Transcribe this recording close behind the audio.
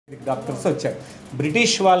Doctors వచ్చారు.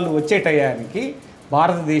 British వాళ్ళు వచ్చే టయానికి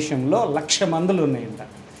భారతదేశంలో 1,00,000 మందులు ఉన్నాయంట.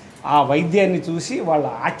 ఆ వైద్యాన్ని చూసి వాళ్ళు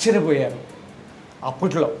ఆశ్చర్యపోయారు.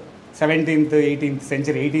 అప్పట్లో 17th 18th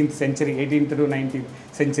century 18th to 19th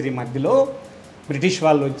century మధ్యలో బ్రిటిష్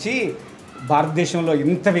వాళ్ళు వచ్చి భారతదేశంలో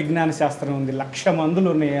ఇంత విజ్ఞాన శాస్త్రం ఉంది, 1,00,000 మందులు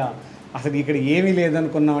ఉన్నాయా, అసలు ఇక్కడ ఏమీ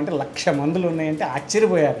లేదనుకున్నామంటే 1,00,000 మందులు ఉన్నాయంటే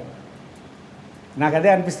ఆశ్చర్యపోయారు. నాకు అదే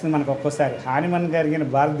అనిపిస్తుంది, మనకు ఒక్కోసారి హానిమన్ గారికి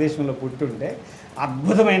భారతదేశంలో పుట్టుంటే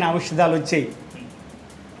అద్భుతమైన ఔషధాలు వచ్చాయి.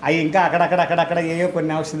 అవి ఇంకా అక్కడక్కడ ఏవో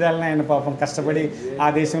కొన్ని ఔషధాలను ఆయన పాపం కష్టపడి ఆ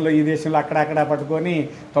దేశంలో ఈ దేశంలో అక్కడక్కడ పట్టుకొని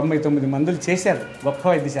 99 మందులు చేశారు. గొప్ప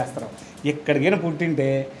వైద్య శాస్త్రం. ఎక్కడికైనా పుట్టింటే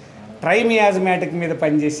ట్రైమియాజమాటిక్ మీద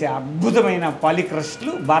పనిచేసే అద్భుతమైన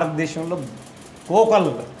పాలిక్రస్ట్లు భారతదేశంలో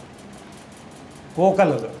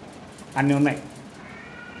కోకలు అన్నీ ఉన్నాయి.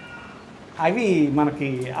 అవి మనకి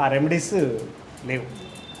ఆ రెమెడీస్ లేవు.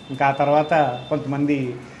 ఇంకా ఆ తర్వాత కొంతమంది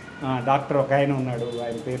డాక్టర్ ఒక ఆయన ఉన్నాడు,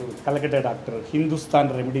 ఆయన పేరు కలకట్ట డాక్టర్, హిందుస్థాన్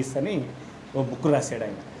రెమెడీస్ అని ఓ బుక్ రాశాడు.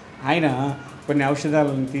 ఆయన కొన్ని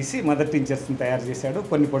ఔషధాలను తీసి మదర్ టించర్స్ని తయారు చేశాడు,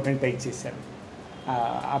 కొన్ని పొటెంటైజ్ చేశాడు.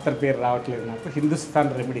 అతని పేరు రావట్లేదు నాకు.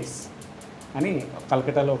 హిందుస్థాన్ రెమెడీస్ అని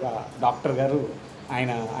కలకట్టాలో ఒక డాక్టర్ గారు,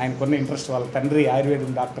 ఆయనకున్న ఇంట్రెస్ట్, వాళ్ళ తండ్రి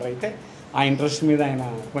ఆయుర్వేదం డాక్టర్ అయితే ఆ ఇంట్రెస్ట్ మీద ఆయన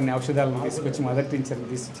కొన్ని ఔషధాలను తీసుకొచ్చి మదర్ టించర్ని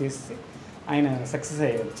చేసి ఆయన సక్సెస్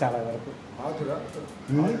అయ్యాడు చాలా వరకు.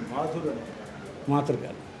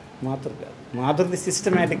 మాథుర్ది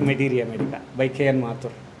systematic materia medica by KN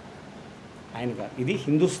Mathur ఆయన కాదు. ఇది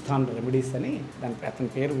హిందుస్థాన్ రెమెడీస్ అని దాని అతని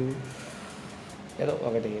పేరు ఏదో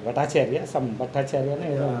ఒకటి భట్టాచార్య అని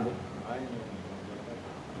ఏదో ఉంది.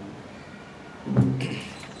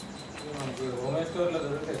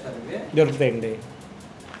 దొరుకుతాయండి.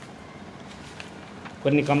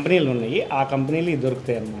 కొన్ని కంపెనీలు ఉన్నాయి, ఆ కంపెనీలు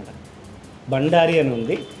దొరుకుతాయి అన్నమాట. బండారి అని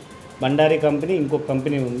ఉంది, బండారి కంపెనీ, ఇంకొక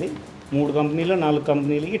కంపెనీ ఉంది. 3 కంపెనీలు 4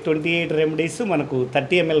 కంపెనీలకి 28 రెమెడీస్ మనకు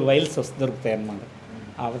 30 ml వైల్స్ దొరుకుతాయి అన్నమాట.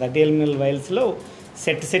 ఆ 30 ml వైల్స్లో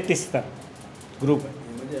సెట్ ఇస్తారు గ్రూప్.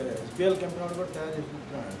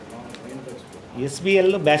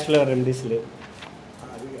 ఎస్బిఎల్లో బ్యాచులర్ రెమెడీస్ లేవు.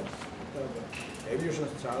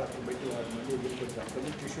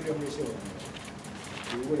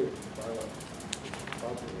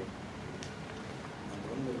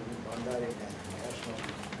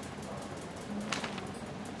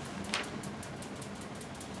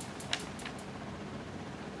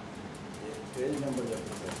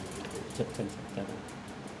 చెప్తాను.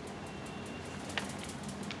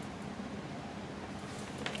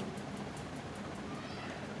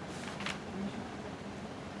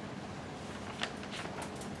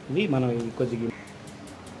 ఇవి మనం కొద్దిగా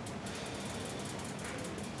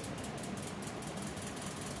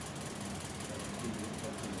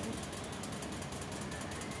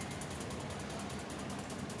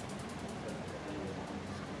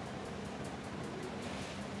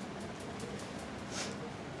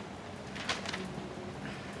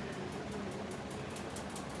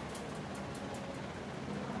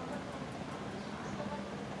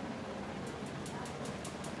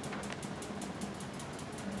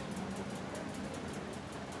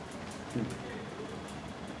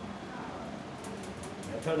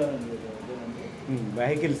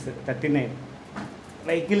వెహికల్స్ 39.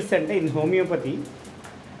 వెహికల్స్ అంటే in homeopathy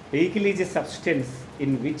vehicle is a substance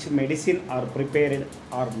in which medicine or prepared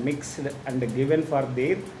are mixed and given for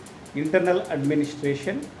their internal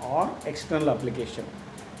administration are external application.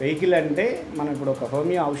 Vehicle అంటే మనం ఇప్పుడు ఒక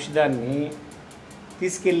హోమియో ఔషధాన్ని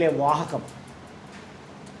తీసుకెళ్లే వాహకం.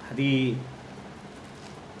 అది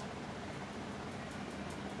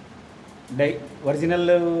ఒరిజినల్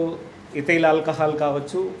ఇథైల్ ఆల్కహాల్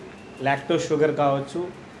కావచ్చు, లాక్టోస్ షుగర్ కావచ్చు,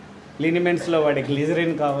 లినిమెంట్స్లో వాడే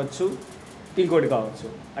గ్లిజరిన్ కావచ్చు, ఇంకోటి కావచ్చు.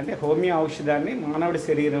 అంటే హోమియో ఔషధాన్ని మానవుడి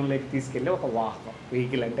శరీరంలోకి తీసుకెళ్ళే ఒక వాహకం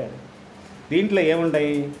వెహికల్ అంటే అది. దీంట్లో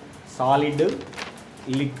ఏముంటాయి? సాలిడ్,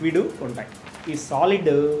 లిక్విడ్ ఉంటాయి. ఈ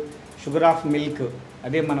సాలిడ్ షుగర్ ఆఫ్ మిల్క్,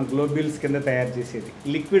 అదే మనం గ్లోబ్యూల్స్ కింద తయారు చేసేది.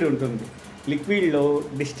 లిక్విడ్ ఉంటుంది, లిక్విడ్లో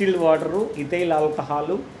distilled water, ethyl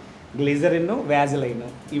alcohol, glycerin, Vaseline,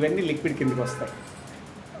 ఇవన్నీ లిక్విడ్ కిందకి వస్తాయి.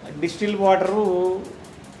 డిస్టిల్ వాటరు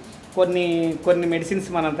కొన్ని మెడిసిన్స్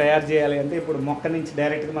మనం తయారు చేయాలి అంటే, ఇప్పుడు మొక్క నుంచి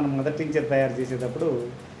డైరెక్ట్గా మనం మదర్ టించర్ తయారు చేసేటప్పుడు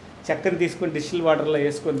చక్కెర తీసుకొని డిస్టిల్ వాటర్లో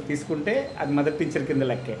వేసుకొని తీసుకుంటే అది మదర్ టించర్ కింద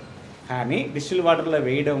లెక్కే. కానీ డిస్టిల్ వాటర్లో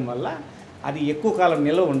వేయడం వల్ల అది ఎక్కువ కాలం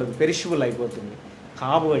నిల్వ ఉండదు, పెరిషబుల్ అయిపోతుంది.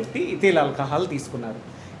 కాబట్టి ఇథైల్ ఆల్కహాల్ తీసుకున్నారు.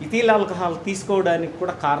 ఇథైల్ ఆల్కహాల్ తీసుకోవడానికి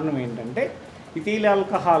కూడా కారణం ఏంటంటే, ఇథైల్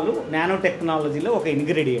ఆల్కహాల్ నానో టెక్నాలజీలో ఒక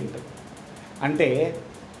ఇంగ్రీడియంట్. అంటే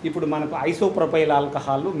ఇప్పుడు మనకు isopropyl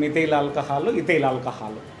alcohol, methyl alcohol, ethyl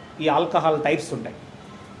alcohol, ఈ ఆల్కహాల్ టైప్స్ ఉంటాయి.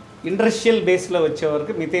 ఇండస్ట్రియల్ బేస్లో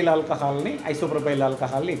వచ్చేవరకు మిథైల్ ఆల్కహాల్ని, ఐసోప్రొపైల్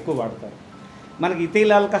ఆల్కహాల్ని ఎక్కువ వాడతారు. మనకి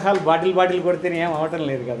ఇథైల్ ఆల్కహాల్ బాటిల్ కొడితేనే ఏం అవటం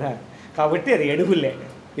లేదు కదా, కాబట్టి అది ఎడిబుల్లే.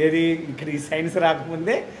 ఏది ఇక్కడ ఈ సైన్స్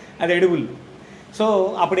రాకముందే అది ఎడిబుల్. సో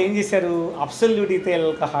అప్పుడు ఏం చేశారు, అబ్సల్యూట్ ఇథైల్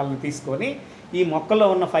ఆల్కహాల్ని తీసుకొని ఈ మొక్కలో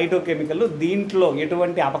ఉన్న ఫైటోకెమికల్ దీంట్లో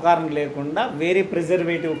ఎటువంటి అపకారం లేకుండా వేరే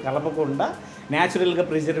ప్రిజర్వేటివ్ కలపకుండా న్యాచురల్గా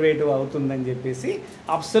ప్రిజర్వేటివ్ అవుతుందని చెప్పేసి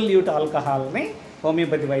అబ్సల్యూట్ ఆల్కహాల్ని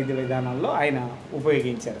హోమియోపతి వైద్య విధానాల్లో ఆయన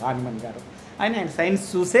ఉపయోగించారు. హానిమన్ గారు ఆయన సైన్స్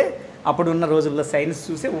చూసే, అప్పుడున్న రోజుల్లో సైన్స్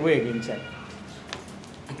చూసే ఉపయోగించారు.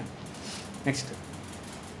 Next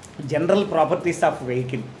general properties of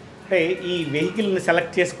vehicle. అంటే ఈ వెహికల్ని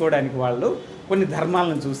సెలెక్ట్ చేసుకోవడానికి వాళ్ళు కొన్ని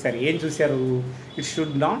ధర్మాలను చూశారు. ఏం చూశారు, it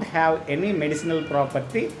should not have any medicinal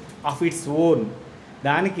property of its own.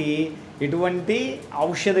 దానికి ఎటువంటి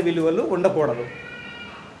ఔషధ విలువలు ఉండకూడదు.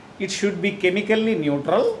 It should be chemically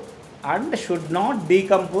neutral and should not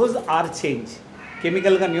decompose are change.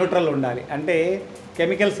 కెమికల్గా neutral ఉండాలి. అంటే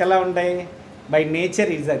కెమికల్స్ ఎలా ఉంటాయి, by nature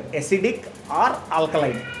is acidic are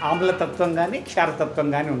alkaline, ఆమ్లతత్వం కానీ క్షారతత్వం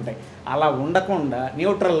కానీ ఉంటాయి. అలా ఉండకుండా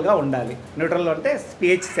న్యూట్రల్గా ఉండాలి. న్యూట్రల్ అంటే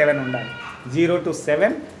pH 7 ఉండాలి. 0 to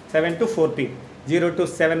 7, 7 to 14. 0 to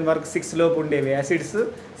 7 వరకు 6 లోపు ఉండేవి యాసిడ్స్,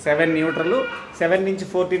 7 న్యూట్రల్, 7 నుంచి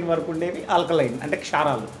 14 వరకు ఉండేవి ఆల్కలైన్ అంటే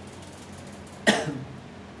క్షారాలు.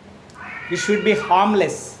 ఇట్ షుడ్ బి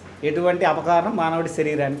హార్మ్లెస్, ఎటువంటి అపకారం మానవుడి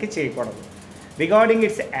శరీరానికి చేయకూడదు. Regarding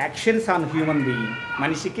it's actions on human being,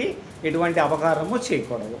 మనిషికి ఎటువంటి అపకారము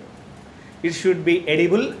చేయకూడదు. It should be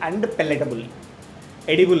edible and పెల్లెటబుల్.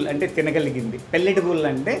 Edible అంటే తినగలిగింది, పెల్లెటబుల్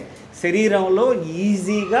అంటే శరీరంలో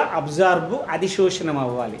ఈజీగా అబ్జార్బ్ అధిశోషణం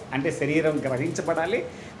అవ్వాలి. అంటే శరీరం గ్రహించబడాలి,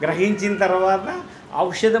 గ్రహించిన తర్వాత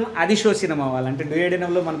ఔషధం అధిశోషణం అవ్వాలి. అంటే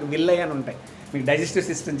డియోడినంలో మనకు విల్లై అని ఉంటాయి. మీకు డైజెస్టివ్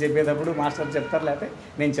సిస్టమ్ చెప్పేటప్పుడు మాస్టర్ చెప్తారు, లేకపోతే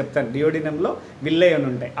నేను చెప్తాను. డియోడినంలో విల్లై అని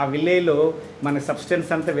ఉంటాయి. ఆ విల్లేలో మన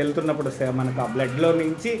సబ్స్టెన్స్ అంతా వెళ్తున్నప్పుడు మనకు ఆ బ్లడ్లో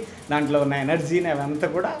నుంచి దాంట్లో ఉన్న ఎనర్జీని అవంతా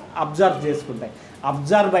కూడా అబ్జార్బ్ చేసుకుంటాయి.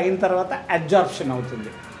 అబ్జార్బ్ అయిన తర్వాత అబ్జార్ప్షన్ అవుతుంది,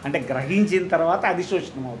 అంటే గ్రహించిన తర్వాత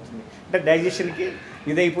అధిశోషణం అవుతుంది. అంటే డైజెషన్కి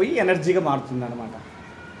ఇదైపోయి ఎనర్జీగా మారుతుంది అనమాట.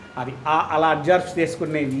 అది అలా అబ్జార్బ్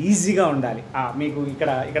చేసుకునేవి ఈజీగా ఉండాలి. మీకు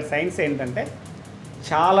ఇక్కడ సైన్స్ ఏంటంటే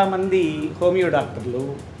చాలామంది హోమియో డాక్టర్లు,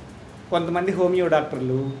 కొంతమంది హోమియో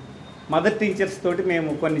డాక్టర్లు మదర్ టీచర్స్ తోటి మేము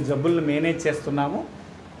కొన్ని జబ్బులను మేనేజ్ చేస్తున్నాము,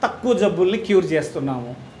 తక్కువ జబ్బుల్ని క్యూర్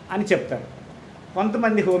చేస్తున్నాము అని చెప్తారు.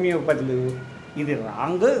 కొంతమంది హోమియోపతులు ఇది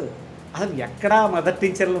రాంగ్, అసలు ఎక్కడా మదర్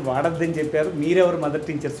టీచర్లు వాడద్దని చెప్పారు, మీరెవరు మదర్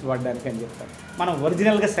టీచర్స్ వాడడానికి అని చెప్తారు. మనం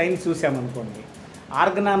ఒరిజినల్గా సైన్స్ చూసామనుకోండి,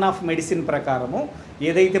 ఆర్గనాన్ ఆఫ్ మెడిసిన్ ప్రకారము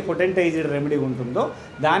ఏదైతే పొటెంటైజ్డ్ రెమెడీ ఉంటుందో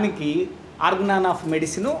దానికి ఆర్గనాన్ ఆఫ్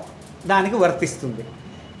మెడిసిన్ దానికి వర్తిస్తుంది.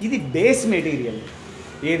 ఇది బేస్ మెటీరియల్,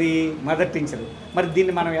 ఏది మదర్ టించర్. మరి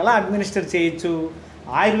దీన్ని మనం ఎలా అడ్మినిస్టర్ చేయొచ్చు,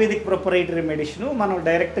 ఆయుర్వేదిక్ ప్రొపరేటరీ మెడిసిన్ మనం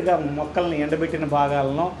డైరెక్ట్గా మొక్కల్ని ఎండబెట్టిన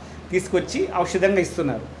భాగాలను తీసుకొచ్చి ఔషధంగా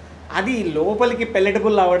ఇస్తున్నారు. అది లోపలికి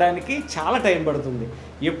పెల్లెటబుల్ అవ్వడానికి చాలా టైం పడుతుంది.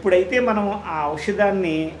 ఎప్పుడైతే మనం ఆ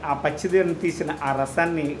ఔషధాన్ని, ఆ పచ్చిదని తీసిన ఆ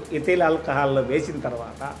రసాన్ని ఇథైల్ ఆల్కహాల్లో వేసిన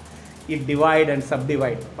తర్వాత ఈ డివైడ్ అండ్ సబ్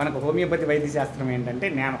డివైడ్, మనకు హోమియోపతి వైద్య శాస్త్రం ఏంటంటే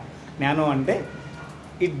నానో అంటే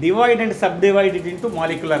ఈ divide and sub divided into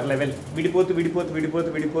molecular level,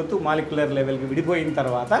 విడిపోతూ molecular లెవెల్కి విడిపోయిన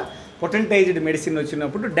తర్వాత పొటెంటైజ్డ్ మెడిసిన్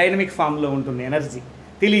వచ్చినప్పుడు డైనమిక్ ఫామ్లో ఉంటుంది, ఎనర్జీ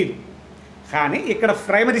తెలియదు. కానీ ఇక్కడ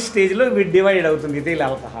ప్రైమరీ స్టేజ్లో డివైడ్ అవుతుంది ఇథైల్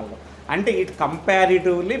ఆల్కహాల్లో. అంటే it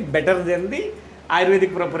comparatively better then the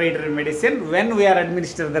ayurvedic proprietary medicine when we are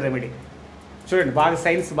administer the remedy. చూడండి, బాగా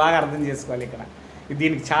సైన్స్ బాగా అర్థం చేసుకోవాలి. ఇక్కడ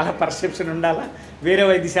దీనికి చాలా పర్సెప్షన్ ఉండాలా, వేరే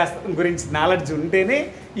వైద్య శాస్త్రం గురించి నాలెడ్జ్ ఉంటేనే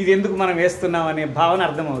ఇది ఎందుకు మనం వేస్తున్నాం అనే భావన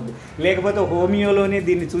అర్థమవుద్ది. లేకపోతే హోమియోలోనే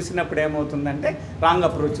దీన్ని చూసినప్పుడు ఏమవుతుందంటే రాంగ్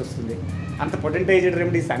అప్రోచ్ వస్తుంది. అంత పొటెంటైజ్డ్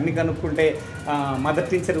రెమెడీస్ అన్ని కనుక్కుంటే మదర్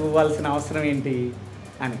టించర్ ఇవ్వాల్సిన అవసరం ఏంటి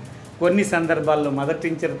అని. కొన్ని సందర్భాల్లో మదర్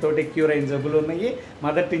టించర్ తోటి క్యూర్ అయిన జబ్బులు ఉన్నాయి,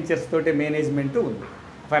 మదర్ టించర్స్ తోటి మేనేజ్మెంట్ ఉంది.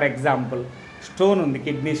 ఫర్ ఎగ్జాంపుల్ స్టోన్ ఉంది,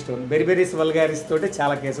 కిడ్నీ స్టోన్, బెరిబెరిస్ వల్గారిస్ తోటి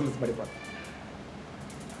చాలా కేసులు పడిపోతాయి.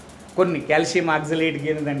 కొన్ని కాల్షియం ఆక్సలేట్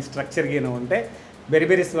గేను దాని స్ట్రక్చర్ గేను ఉంటే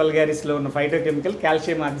బెరిబెరిస్ వల్గారిస్లో ఉన్న ఫైటోకెమికల్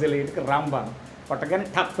కాల్షియం ఆక్సలేట్కి రాంబాన్ కొట్టగానే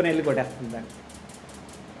టప్ని వెళ్ళి కొట్టేస్తుంది దాన్ని.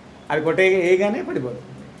 అది వేయగానే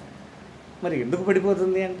పడిపోతుంది. మరి ఎందుకు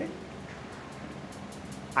పడిపోతుంది అంటే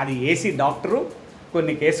అది ఏసీ డాక్టరు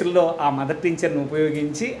కొన్ని కేసుల్లో ఆ మదర్ టించర్ని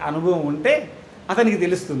ఉపయోగించి అనుభవం ఉంటే అతనికి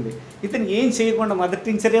తెలుస్తుంది. ఇతను ఏం చేయకుండా మదర్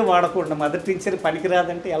టించరే వాడకుండా మదర్ టించర్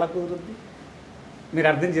పనికిరాదంటే ఎలా కుదురుద్ది? మీరు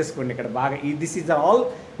అర్థం చేసుకోండి ఇక్కడ బాగా. This is all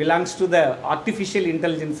belongs to the artificial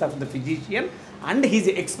intelligence of the physician and his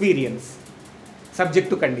experience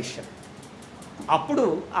subject to condition. అప్పుడు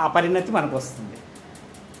ఆ పరిణతి మనకు వస్తుంది.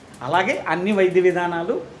 అలాగే అన్ని వైద్య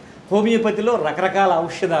విధానాలు హోమియోపతిలో రకరకాల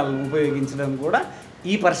ఔషధాలను ఉపయోగించడం కూడా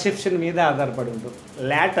ఈ పర్సెప్షన్ మీద ఆధారపడి ఉంటుంది.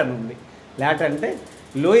 లాట్ అని ఉంది. లాట్ అంటే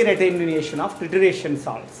lower attenuation of ట్రిటరేషన్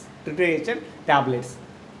salts, ట్రిటరేషన్ tablets.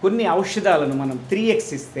 కొన్ని ఔషధాలను మనం 3x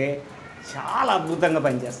ఇస్తే చాలా అద్భుతంగా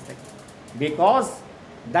పనిచేస్తాయి. Because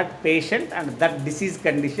that patient and that disease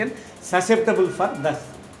condition susceptible for the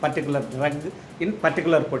particular drug in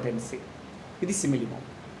particular potency. ఇది సిమిలిమమ్.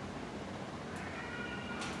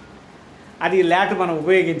 అది లాట్ మనం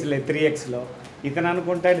ఉపయోగించలేదు 3xలో. ఇతను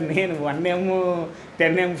అనుకుంటాడు నేను 1M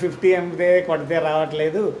 10M 50M కొడితే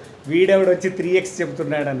రావట్లేదు, వీడెవడు వచ్చి 3x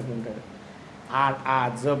చెప్తున్నాడు అనుకుంటాడు. ఆ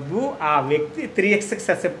జబ్బు ఆ వ్యక్తి 3xకి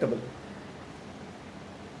ససెప్టబుల్.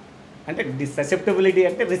 అంటే ససెప్టబిలిటీ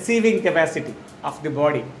అంటే receiving capacity of the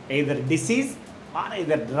body, either disease are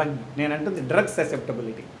either drug. నేను అంటుంది drug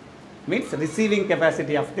susceptibility means receiving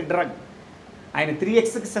capacity of the drug. ఆయన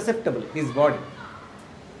 3xకి ససెప్టబుల్ హిజ్ బాడీ,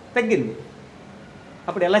 తగ్గింది.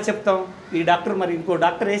 అప్పుడు ఎలా చెప్తాం? ఈ డాక్టర్ మరి ఇంకో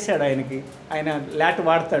డాక్టర్ వేసాడు ఆయనకి, ఆయన లాట్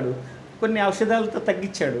వాడతాడు, కొన్ని ఔషధాలతో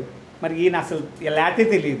తగ్గించాడు. మరి ఈయన అసలు లాటే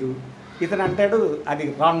తెలియదు, ఇతను అంటాడు అది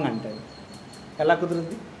రాంగ్ అంటాడు. ఎలా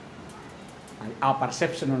కుదురుద్ది? ఆ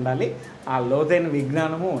పర్సెప్షన్ ఉండాలి, ఆ లోతైన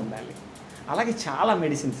విజ్ఞానము ఉండాలి. అలాగే చాలా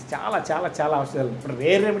మెడిసిన్స్, చాలా చాలా చాలా ఔషధాలు. ఇప్పుడు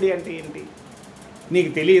రేర్ రెమెడీ అంటే ఏంటి?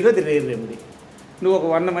 నీకు తెలియదు, అది రేర్ రెమెడీ. నువ్వు ఒక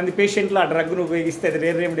 100 మంది పేషెంట్లు ఆ డ్రగ్ను ఉపయోగిస్తే అది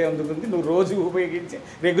రేర్ రెమెడీ అందుకుంది. నువ్వు రోజు ఉపయోగించే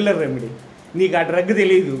రెగ్యులర్ రెమెడీ, నీకు ఆ డ్రగ్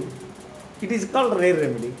తెలియదు, it is called rare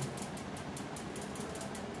remedy.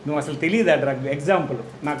 నువ్వు అసలు తెలియదు ఆ డ్రగ్. ఎగ్జాంపుల్,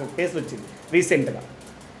 నాకు ఒక కేసు వచ్చింది రీసెంట్గా.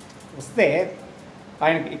 వస్తే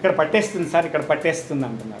ఆయనకి ఇక్కడ పట్టేస్తుంది సార్, ఇక్కడ పట్టేస్తుంది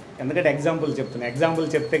అంటున్నారు. ఎందుకంటే ఎగ్జాంపుల్ చెప్తున్నా, ఎగ్జాంపుల్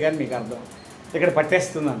చెప్తే కానీ మీకు అర్థం. ఇక్కడ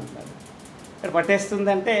పట్టేస్తుంది అంటున్నారు. ఇక్కడ పట్టేస్తుంది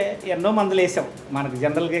అంటే ఎన్నో మందులు వేసాం. మనకు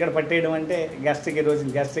జనరల్గా ఇక్కడ పట్టేయడం అంటే గ్యాస్ట్రిక్, ఈ రోజు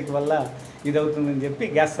గ్యాస్ట్రిక్ వల్ల ఇది అవుతుందని చెప్పి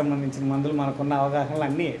గ్యాస్ సంబంధించిన మందులు మనకున్న అవగాహనలు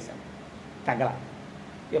అన్నీ వేసాం, తగ్గల.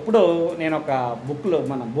 ఎప్పుడో నేను ఒక బుక్లో,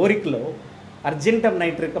 మన బోరిక్లో అర్జెంటమ్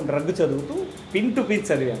నైట్రికమ్ డ్రగ్ చదువుతూ పిన్ టు పిన్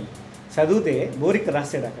చదివాను. చదివితే బోరిక్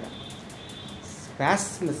రాశాడు అక్కడ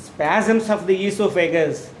spasms of the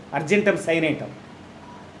oesophagus argentum సైనేటమ్.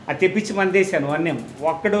 అది తెప్పించి మందేశాను 1M,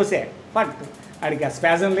 ఒక్క డోసే బట్ ఆడికి ఆ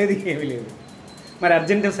స్పాజం లేదు, ఏమీ లేదు. మరి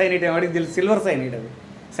అర్జెంటమ్ సైనేటమ్ వాడికి తెలుసు, సిల్వర్ సైనైడ్. అది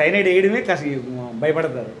సైనైడ్ వేయడమే కాస్త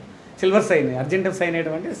భయపడతారు. సిల్వర్ సైనైడ్, అర్జెంటమ్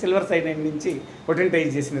సైనైటమ్ అంటే సిల్వర్ సైనైడ్ నుంచి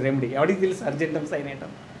పొటెంటైజ్ చేసిన రెమెడీ. ఎవరికి తెలుసు అర్జెంటమ్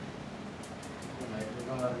సైనైటమ్?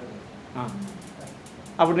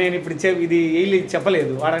 అప్పుడు నేను ఇప్పుడు ఇది వేయలే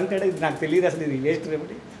చెప్పలేదు. వాడు అంటాడు ఇది నాకు తెలియదు అసలు, ఇది వేస్ట్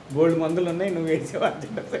రెమెడీ, గోల్డ్ మందులు ఉన్నాయి, నువ్వు వేసావు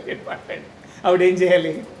అర్జెంటమ్ సైనైడ్ మాట్లాడి. అప్పుడు ఏం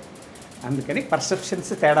చేయాలి? అందుకని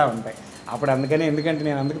పర్సెప్షన్స్ తేడా ఉంటాయి. అప్పుడు అందుకని, ఎందుకంటే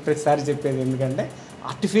నేను అందుకు ప్రతిసారి చెప్పేది, ఎందుకంటే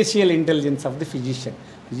artificial intelligence of the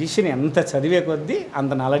physician ఎంత చదివే కొద్దీ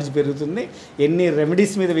అంత నాలెడ్జ్ పెరుగుతుంది. ఎన్ని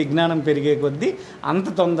రెమెడీస్ మీద విజ్ఞానం పెరిగే కొద్దీ అంత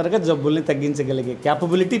తొందరగా జబ్బుల్ని తగ్గించగలిగే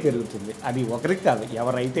క్యాపబిలిటీ పెరుగుతుంది. అది ఒకరికి కాదు,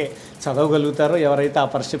 ఎవరైతే చదవగలుగుతారో, ఎవరైతే ఆ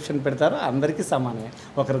పర్సెప్షన్ పెడతారో అందరికీ సమానమే.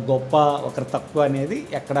 ఒకరు గొప్ప, ఒకరు తక్కువ అనేది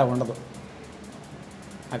ఎక్కడా ఉండదు.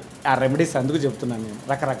 ఆ రెమెడీస్ అందుకు చెప్తున్నాను నేను.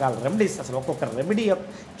 రకరకాల రెమెడీస్, అసలు ఒక్కొక్క రెమెడీ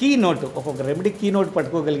కీ నోట్, ఒక్కొక్క రెమెడీ కీ నోట్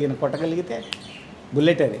కొట్టగలిగితే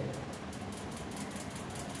బుల్లెట్ అది.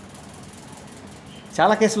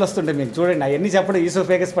 చాలా కేసులు వస్తుంటాయి మీకు చూడండి, అవన్నీ చెప్పడం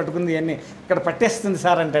ఈసోఫేగస్ పట్టుకుంది, ఇవన్నీ ఇక్కడ పట్టేస్తుంది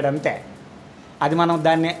సార్ అంటాడు, అంతే. అది మనం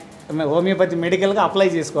దాన్ని హోమియోపతి మెడికల్గా అప్లై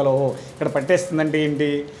చేసుకోవాలి. ఓ ఇక్కడ పట్టేస్తుందంటే ఏంటి?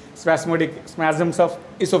 స్పాజమ్స్ ఆఫ్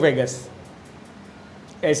ఈసోఫేగస్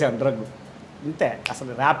వేసాం డ్రగ్, ఇంతే.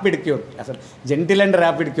 అసలు ర్యాపిడ్ క్యూర్, అసలు gentle and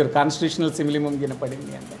rapid cure. Constitutional సిమిలిమమ్ గిన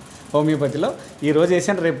పడింది అంటే హోమియోపతిలో ఈరోజు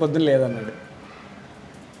వేసాను, రేపు పొద్దున్న లేదన్నాడు.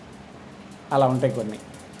 అలా ఉంటాయి కొన్ని.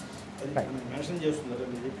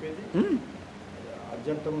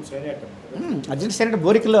 అర్జెంటమ్ సైనైటమ్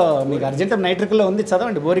బోరిక్లో, మీకు అర్జెంటమ్ నైట్రిక్లో ఉంది,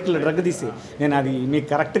 చదవండి బోరిక్లో డ్రగ్ తీసి. నేను అది మీకు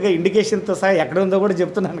కరెక్ట్గా ఇండికేషన్తో సహా ఎక్కడ ఉందో కూడా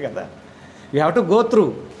చెప్తున్నాను కదా. You have to go through.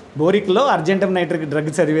 బోరిక్లో argentum nitric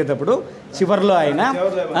drug చదివేటప్పుడు చివరిలో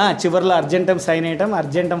చివరిలో అర్జెంటమ్ సైనైటమ్,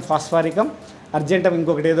 అర్జెంటమ్ ఫాస్ఫారికమ్, అర్జెంటమ్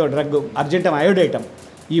ఇంకొకటి ఏదో డ్రగ్, అర్జెంటమ్ అయోడైటమ్,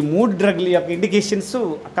 ఈ 3 డ్రగ్ల యొక్క ఇండికేషన్స్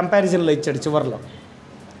కంపారిజన్లో ఇచ్చాడు చివరిలో.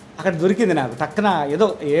 అక్కడ దొరికింది నాకు టక్కున. ఏదో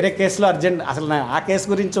వేరే కేసులో అసలు ఆ కేసు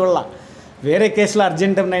గురించి వేరే కేసులో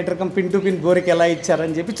argentum నైట్రికమ్ pin to pin boric ఎలా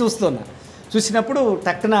ఇచ్చారని చెప్పి చూసినప్పుడు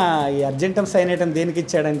టక్కున ఈ అర్జెంటమ్ సైనైటమ్ దేనికి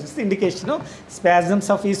ఇచ్చాడని చూస్తే ఇండికేషను స్పాజమ్స్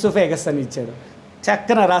ఆఫ్ ఈసోఫేగస్ అని ఇచ్చాడు.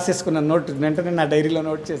 చక్కన రాసేసుకున్నాను నోట్, వెంటనే నా డైరీలో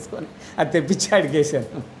నోట్ చేసుకొని అది తెప్పించి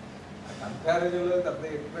అడిగేశాను.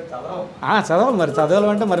 చదవాలి మరి,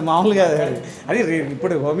 చదవాలంటే మరి మామూలుగా అది.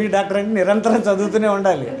 ఇప్పుడు హోమియో డాక్టర్ అంటే నిరంతరం చదువుతూనే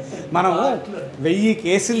ఉండాలి. మనం 1000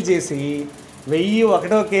 కేసులు చేసి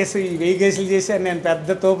 1001వ కేసు, 1000 కేసులు చేసి నేను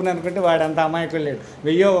పెద్ద తోపుని అనుకుంటే వాడు అంత అమాయకులు లేడు.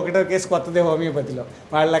 1001వ కేసు కొత్తదే హోమియోపతిలో,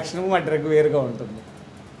 వాళ్ళ లక్షణము మా డ్రగ్ వేరుగా ఉంటుంది.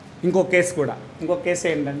 ఇంకొక కేసు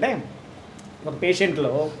ఏంటంటే, ఒక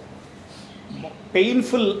పేషెంట్లో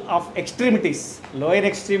painful of extremities, lower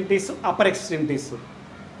extremities, upper extremities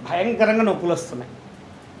భయంకరంగా నొప్పులు వస్తున్నాయి.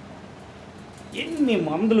 ఎన్ని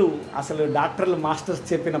మందులు అసలు డాక్టర్లు మాస్టర్స్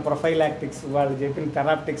చెప్పిన ప్రొఫైలాక్టిక్స్, వాళ్ళు చెప్పిన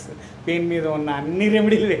థెరాప్టిక్స్, పెయిన్ మీద ఉన్న అన్ని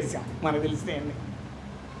రెమెడీలు వేసాం మనకు తెలిసినవన్నీ.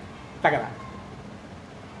 తగల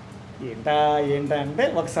ఏంటా అంటే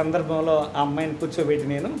ఒక సందర్భంలో ఆ అమ్మాయిని కూర్చోబెట్టి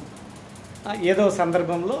నేను ఏదో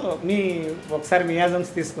సందర్భంలో ఒకసారి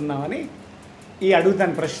మియాజమ్స్ తీసుకుందామని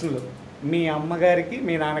అడుగుతాను ప్రశ్నలు. మీ అమ్మగారికి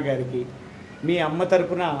మీ నాన్నగారికి, మీ అమ్మ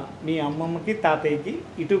తరపున మీ అమ్మమ్మకి తాతయ్యకి,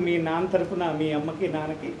 ఇటు మీ నాన్న తరపున మీ అమ్మకి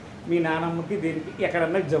నాన్నకి మీ నానమ్మకి దీనికి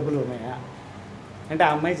ఎక్కడన్నా జబ్బులు ఉన్నాయా అంటే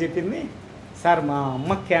ఆ అమ్మాయి చెప్పింది, సార్ మా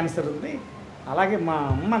అమ్మకి క్యాన్సర్ ఉంది, అలాగే మా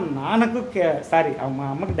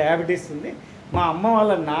అమ్మకి డయాబెటీస్ ఉంది, మా అమ్మ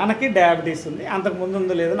వాళ్ళ నాన్నకి డయాబెటీస్ ఉంది, అంతకుముందు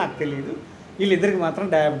ఉందో లేదో నాకు తెలియదు, వీళ్ళిద్దరికి మాత్రం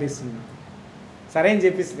డయాబెటీస్ ఉంది. సరే అని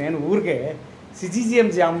చెప్పేసి నేను ఊరికే సిజిజిఎం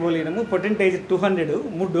జాంబోలినము పొటెంటేజ్ 200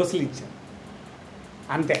 3 డోసులు ఇచ్చాను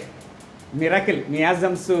అంతే. మిరాకిల్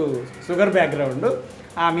మియాజమ్స్ షుగర్ బ్యాక్గ్రౌండ్,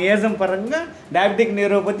 ఆ మియాజం పరంగా డయాబెటిక్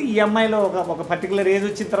న్యూరోపతి ఈ అమ్మాయిలో ఒక పర్టికులర్ ఏజ్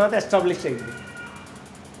వచ్చిన తర్వాత ఎస్టాబ్లిష్ అయింది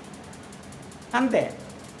అంతే.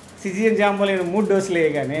 సిజిజిఎం జాంబోలిన 3 డోసులు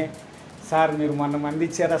వేయగానే, సార్ మీరు మొన్న మంది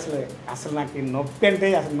ఇచ్చారు, అసలు నాకు ఈ నొప్పి అంటే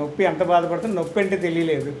నొప్పి ఎంత బాధపడుతుంది, నొప్పి అంటే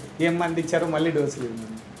తెలియలేదు, ఏం మంది ఇచ్చారో మళ్ళీ డోసులు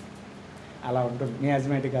ఇవ్వండి. అలా ఉంటుంది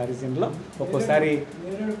మియాజమాటిక్ ఆరిజిన్లో. ఒక్కోసారి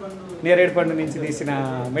నేరేడు పండు నుంచి తీసిన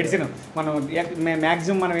మెడిసిన్ మనం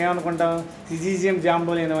మ్యాక్సిమం మనం ఏమనుకుంటాం, సిజిజిఎం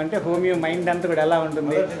జాంబోలినం అంటే హోమియో మైండ్ అంతా కూడా ఎలా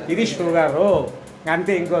ఉంటుంది, ఇది షుగరు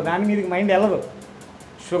అంతే, ఇంకో దాని మీదకి మైండ్ వెళ్ళదు.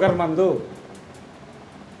 షుగర్ మందు,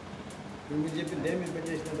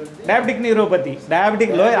 డయాబెటిక్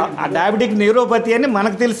న్యూరోపతి అని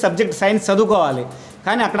మనకు తెలిసి సబ్జెక్ట్ సైన్స్ చదువుకోవాలి,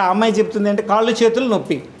 కానీ అక్కడ అమ్మాయి చెప్తుంది అంటే కాళ్ళు చేతులు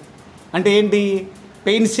నొప్పి అంటే ఏంటి,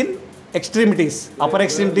 pains in extremities, upper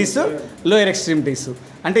extremities lower extremities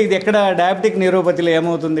అంటే ఇది ఎక్కడ డయాబెటిక్ న్యూరోపతిలో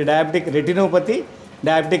ఏమవుతుంది, diabetic retinopathy,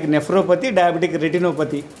 diabetic nephropathy, diabetic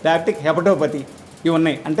retinopathy, diabetic హెపటోపతి ఇవి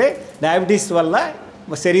ఉన్నాయి. అంటే డయాబెటీస్ వల్ల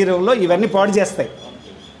శరీరంలో ఇవన్నీ పాడు చేస్తాయి.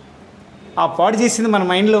 ఆ పాడు చేసింది మన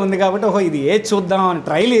మైండ్లో ఉంది కాబట్టి ఇది చూద్దాం అని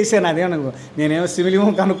ట్రైల్ వేసాను. నేనేమో సివిలిమో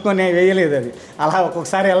కనుక్కొని వేయలేదు అది. అలా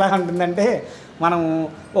ఒక్కొక్కసారి ఎలా ఉంటుందంటే, మనం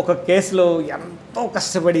ఒక కేసులో ఎంతో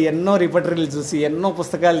కష్టపడి ఎన్నో రిపర్టరీలు చూసి ఎన్నో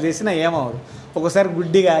పుస్తకాలు చేసినా ఏమవదు. ఒక్కోసారి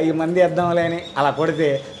గుడ్డిగా ఈ మంది వేద్దాంలే అని అలా కొడితే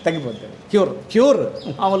తగ్గిపోతుంది. క్యూర్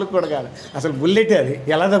మామూలు కూడా కాదు, అసలు బుల్లెట్ అది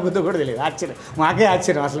ఎలా తగ్గుతుందో కూడా తెలియదు. మాకే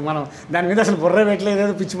ఆశ్చర్యం, అసలు మనం దాని మీద అసలు బుర్ర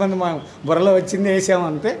పెట్టలేదు, పిచ్చి మంది మా బుర్రలో వచ్చింది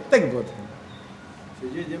వేసామంటే తగ్గిపోతుంది.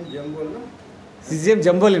 సిజిజిఎం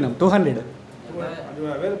జంబోలినం 200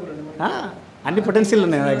 అన్ని పొటెన్షియల్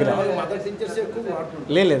ఉన్నాయి నా దగ్గర.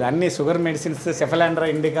 లేదు అన్ని షుగర్ మెడిసిన్స్, సెఫలాండ్రా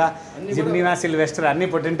ఇండికా, జిమ్నినా సిల్వెస్టర్ అన్ని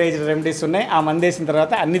పొటెంటేజ్ రెమెడీస్ ఉన్నాయి. ఆ మందు వేసిన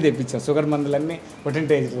తర్వాత అన్నీ తెప్పించాం, షుగర్ మందులన్నీ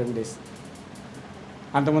పొటెంటేజ్ రెమెడీస్.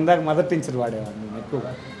 అంతకుముందాక మదర్ టించర్ వాడేవాడిని,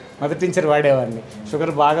 ఎక్కువగా మదర్ టించర్ వాడేవాడిని.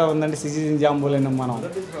 షుగర్ బాగా ఉందంటే సిజిజిఎం జాంబోలినం మనం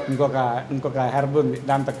ఇంకొక హెర్బ్ ఉంది,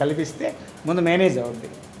 దాంతో కలిపిస్తే ముందు మేనేజ్ అవుద్ది.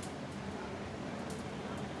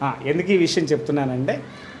 ఎందుకు ఈ విషయం చెప్తున్నానంటే,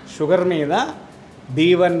 షుగర్ మీద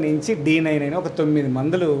D1 నుంచి D9 అని ఒక 9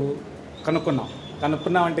 మందులు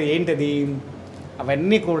కనుక్కున్నామంటే ఏంటది,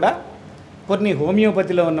 అవన్నీ కూడా కొన్ని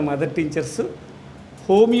హోమియోపతిలో ఉన్న మదర్ టించర్స్,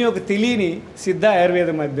 హోమియోకి తెలియని సిద్ధ ఆయుర్వేద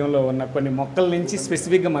మధ్యంలో ఉన్న కొన్ని మొక్కల నుంచి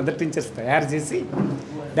స్పెసిఫిక్గా మదర్ టించర్స్ తయారు చేసి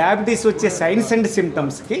డయాబెటీస్ వచ్చే science and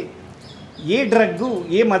సిమ్టమ్స్కి A drug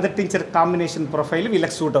A mother tincture combination profile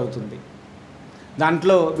వీళ్ళకి సూట్ అవుతుంది.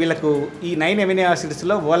 దాంట్లో వీళ్ళకు ఈ 9 అమినో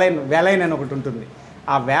యాసిడ్స్లో వేలైన్ అని ఒకటి ఉంటుంది.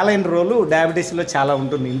 ఆ వేలైన్ రోలు డయాబెటీస్లో చాలా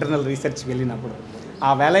ఉంటుంది. ఇంటర్నల్ రీసెర్చ్కి వెళ్ళినప్పుడు ఆ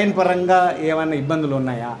వేలైన్ పరంగా ఏమైనా ఇబ్బందులు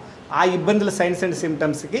ఉన్నాయా, ఆ ఇబ్బందుల సైన్స్ అండ్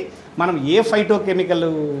సిమ్టమ్స్కి మనం ఏ ఫైటోకెమికల్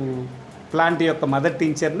ప్లాంట్ యొక్క మదర్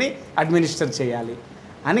టించర్ని అడ్మినిస్టర్ చేయాలి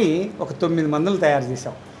అని ఒక 9 మందులు తయారు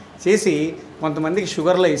చేసి కొంతమందికి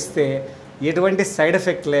షుగర్లో ఇస్తే ఎటువంటి సైడ్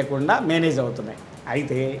ఎఫెక్ట్ లేకుండా మేనేజ్ అవుతున్నాయి.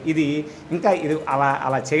 అయితే ఇది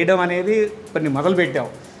అలా చేయడం అనేది కొన్ని మొదలుపెట్టాం,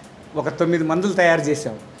 ఒక 9 మందులు తయారు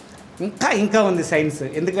చేసాం. ఇంకా ఉంది సైన్స్,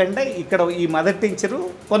 ఎందుకంటే ఇక్కడ ఈ మదర్ టించరు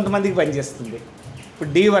కొంతమందికి పనిచేస్తుంది. ఇప్పుడు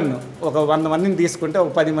D1 ఒక 100 మందిని తీసుకుంటే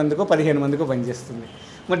ఒక 10 మందికో 15 మందికో పనిచేస్తుంది.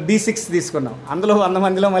 మరి D6 తీసుకున్నాం, అందులో 100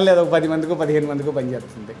 మందిలో మళ్ళీ అదొక 10 మందికో 15 మందికో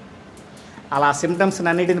పనిచేస్తుంది. అలా సిమ్టమ్స్ని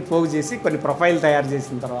అన్నిటిని పోగు చేసి కొన్ని ప్రొఫైల్ తయారు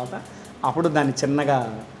చేసిన తర్వాత అప్పుడు దాన్ని చిన్నగా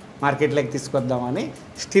మార్కెట్లోకి తీసుకొద్దామని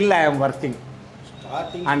still I'm working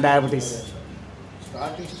on diabetes.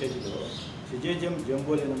 Starting స్టేజ్లో సిజిజిఎం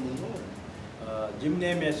జంబోలినము,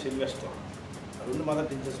 జిమ్నేమియా సిల్వెస్టర్ 2 మదర్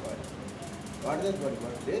టించర్స్ వాడితే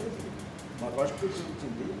లేదు. మా ఫస్ట్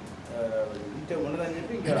చూపించింది ఇంతే ఉండదని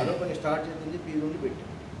చెప్పి ఇంకా అలోపని స్టార్ట్ చేసింది, పీ నుండి పెట్టి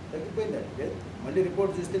తగ్గిపోయిందండి. లేదు మళ్ళీ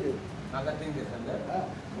రిపోర్ట్ చూస్తే లేదు.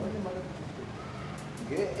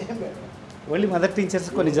 ఓన్లీ మదర్ టీచర్స్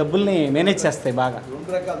కొన్ని జబ్బుల్ని మేనేజ్ చేస్తాయి, బాగా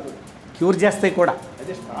 2 రకాలు క్యూర్ చేస్తాయి కూడా.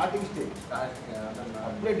 అదే స్టార్టింగ్ స్టేజ్,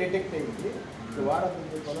 అప్పుడే డిటెక్ట్ అయింది.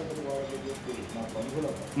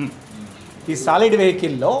 ఈ సాలిడ్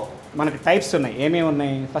వెహికల్లో మనకు టైప్స్ ఉన్నాయి. ఏమేమి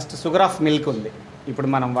ఉన్నాయి, ఫస్ట్ షుగర్ ఆఫ్ మిల్క్ ఉంది ఇప్పుడు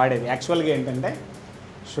మనం వాడేది. యాక్చువల్గా ఏంటంటే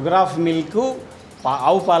షుగర్ ఆఫ్ మిల్క్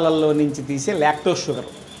ఆవు పాలల్లో నుంచి తీసే లాక్టోస్ షుగర్.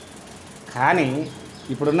 కానీ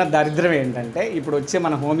ఇప్పుడున్న దరిద్రం ఏంటంటే ఇప్పుడు వచ్చే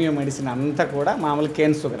మన హోమియో మెడిసిన్ అంతా కూడా మామూలు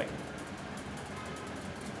కేన్ షుగరే.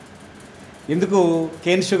 ఎందుకు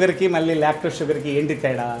కేన్ షుగర్కి మళ్ళీ లాక్టోస్ షుగర్కి ఏంటి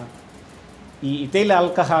తేడా? ఈ ఇథైల్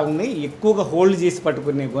ఆల్కహాల్ని ఎక్కువగా హోల్డ్ చేసి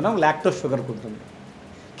పట్టుకునే గుణం లాక్టోస్ షుగర్కి ఉంటుంది.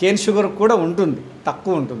 కేన్ షుగర్ కూడా ఉంటుంది,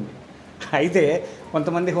 తక్కువ ఉంటుంది. అయితే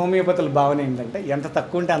కొంతమంది హోమియోపతుల భావన ఏంటంటే ఎంత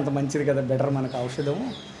తక్కువ ఉంటే అంత మంచిది కదా, బెటర్ మనకు ఔషధము,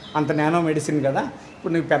 అంత నానో మెడిసిన్ కదా,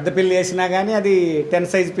 ఇప్పుడు నువ్వు పెద్ద పిల్లి వేసినా కానీ అది 10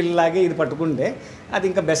 సైజ్ పిల్లలాగే ఇది పట్టుకుంటే అది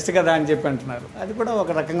ఇంకా బెస్ట్ కదా అని చెప్పి అంటున్నారు. అది కూడా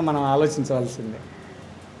ఒక రకంగా మనం ఆలోచించవలసిందే.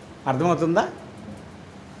 అర్థమవుతుందా?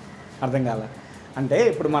 అర్థం కాల అంటే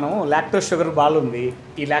ఇప్పుడు మనం లాక్టోస్ షుగర్ బాల్ ఉంది,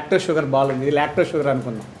 ఈ లాక్టోస్ షుగర్ బాల్ ఉంది, ఇది లాక్టోస్ షుగర్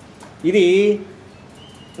అనుకున్నాం. ఇది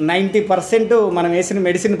 90% మనం వేసిన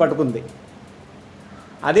మెడిసిన్ పట్టుకుంది.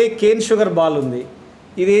 అదే కేన్ షుగర్ బాల్ ఉంది,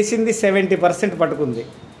 ఇది వేసింది 70% పట్టుకుంది.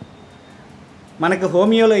 మనకు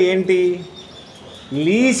హోమియోలో ఏంటి?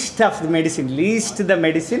 Least the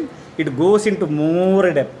medicine it goes in to more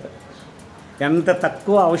depth. ఎంత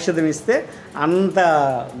తక్కువ ఔషధం ఇస్తే అంత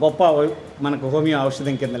గొప్ప మనకు హోమియో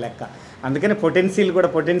ఔషధం కింద లెక్క. అందుకని పొటెన్సీలు కూడా,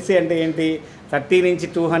 పొటెన్సీ అంటే ఏంటి? 30 నుంచి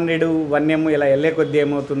 200 1M ఇలా వెళ్ళే కొద్దీ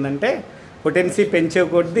ఏమవుతుందంటే పొటెన్సీ పెంచే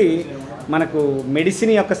కొద్దీ మనకు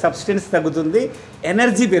మెడిసిన్ యొక్క సబ్స్టెన్స్ తగ్గుతుంది,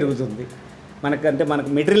 ఎనర్జీ పెరుగుతుంది. మనకంటే మనకు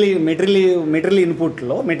మెటీరియల్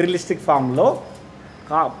ఇన్పుట్లో మెటీరియలిస్టిక్ ఫామ్లో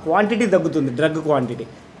క్వాంటిటీ తగ్గుతుంది, డ్రగ్ క్వాంటిటీ,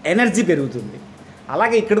 ఎనర్జీ పెరుగుతుంది.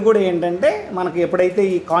 అలాగే ఇక్కడ కూడా ఏంటంటే మనకు ఎప్పుడైతే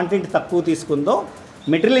ఈ క్వాంటిటీ తక్కువ తీసుకుందో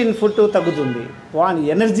మెటీరియల్ ఇన్పుట్ తగ్గుతుంది,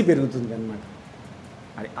 ఎనర్జీ పెరుగుతుంది అన్నమాట.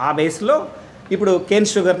 అది ఆ బేస్లో ఇప్పుడు కేన్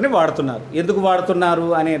షుగర్ని వాడుతున్నారు. ఎందుకు వాడుతున్నారు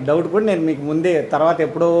అనే డౌట్ కూడా నేను మీకు ముందే తర్వాత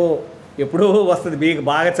ఎప్పుడో వస్తుంది, మీకు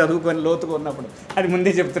బాగా చదువుకొని లోతుగా ఉన్నప్పుడు, అది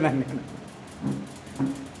ముందే చెప్తున్నాను నేను.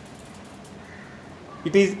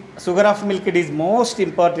 Sugar of milk, it is most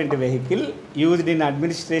important vehicle used in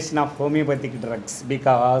administration of homeopathic drugs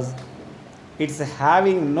because it's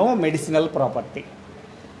having no medicinal property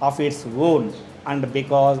of its own, and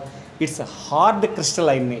because its hard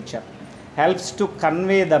crystalline nature helps to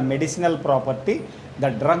convey the medicinal property, the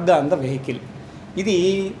drug on the vehicle. ఇది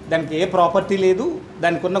దానికి ఏ property లేదు,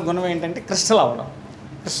 దానికి ఉన్న గుణం ఏంటంటే crystal అవ్వడం.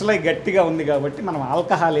 Crystal గట్టిగా ఉంది కాబట్టి మనం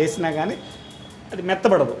ఆల్కహాల్ వేసినా కానీ అది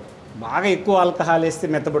మెత్తబడదు. బాగా ఎక్కువ ఆల్కహాల్ వేస్తే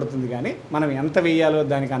మెత్తబడుతుంది, కానీ మనం ఎంత వేయాలో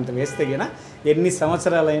దానికి అంత వేస్తే గిన ఎన్ని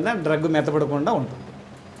సంవత్సరాలైనా డ్రగ్ మెత్తబడకుండా ఉంటుంది.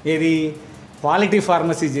 ఏది? క్వాలిటీ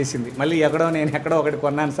ఫార్మసీ చేసింది. మళ్ళీ నేను ఎక్కడో ఒకటి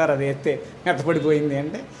కొన్నాను సార్, అది వేస్తే మెత్తపడిపోయింది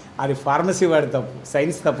అంటే అది ఫార్మసీ వాడి తప్పు,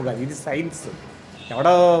 సైన్స్ తప్పు కాదు. ఇది సైన్స్.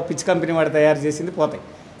 ఎవడో పిచ్ కంపెనీ వాడు తయారు చేసింది పోతాయి.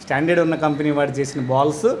 స్టాండర్డ్ ఉన్న కంపెనీ వాడు చేసిన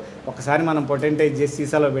బాల్స్ ఒకసారి మనం పొటెంటైజ్ చేసి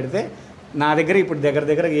సీసాలో పెడితే నా దగ్గర ఇప్పుడు దగ్గర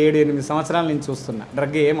 7-8 సంవత్సరాల నుంచి చూస్తున్నా,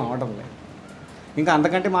 డ్రగ్ ఏం అవడం లేదు. ఇంకా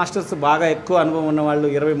అంతకంటే మాస్టర్స్ బాగా ఎక్కువ అనుభవం ఉన్నవాళ్ళు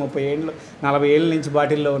 20-30 ఏళ్ళు 40 ఏళ్ళ నుంచి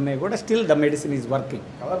బాటిల్లో ఉన్నాయి కూడా still the medicine is working.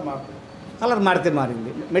 Colour మారితే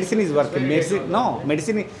మారింది, medicine is working.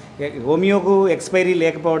 Medicine హోమియోకు expiry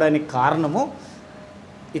లేకపోవడానికి కారణము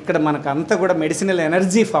ఇక్కడ మనకు అంతా కూడా మెడిసినల్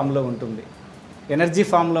ఎనర్జీ ఫామ్లో ఉంటుంది. ఎనర్జీ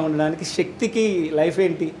ఫామ్లో ఉండడానికి శక్తికి లైఫ్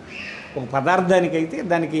ఏంటి? ఒక పదార్థానికైతే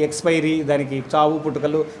దానికి ఎక్స్పైరీ, దానికి చావు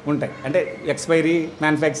పుట్టుకలు ఉంటాయి, అంటే ఎక్స్పైరీ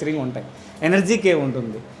మ్యానుఫ్యాక్చరింగ్ ఉంటాయి. ఎనర్జీకి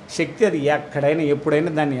ఏముంటుంది? శక్తి. అది ఎక్కడైనా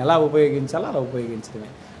ఎప్పుడైనా దాన్ని ఎలా ఉపయోగించాలో అలా ఉపయోగించడమే.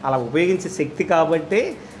 అలా ఉపయోగించే శక్తి కాబట్టే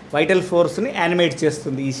వైటల్ ఫోర్స్ని యానిమేట్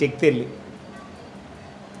చేస్తుంది ఈ శక్తి. వెళ్ళి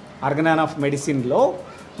ఆర్గనాన్ ఆఫ్ మెడిసిన్లో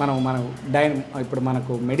మనం ఇప్పుడు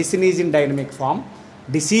మనకు medicine is in dynamic form,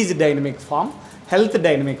 disease dynamic form, health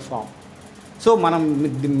dynamic form. So మనం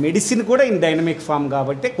మెడిసిన్ కూడా ఇన్ డైనమిక్ ఫామ్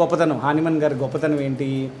కాబట్టి గొప్పతనం, హానిమన్ గారి గొప్పతనం ఏంటి?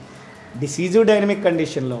 డిసీజు డైనమిక్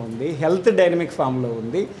కండిషన్లో ఉంది, హెల్త్ డైనమిక్ ఫామ్లో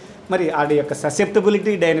ఉంది, మరి వాడి యొక్క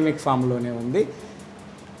ససెప్టబిలిటీ డైనమిక్ ఫామ్లోనే ఉంది.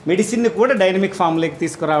 మెడిసిన్ని కూడా డైనమిక్ ఫామ్లోకి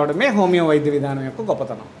తీసుకురావడమే హోమియో వైద్య విధానం యొక్క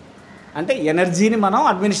గొప్పతనం. అంటే ఎనర్జీని మనం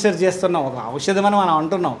అడ్మినిస్టర్ చేస్తున్నాం, ఒక ఔషధం అని మనం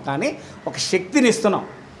అంటున్నాం, కానీ ఒక శక్తిని ఇస్తున్నాం.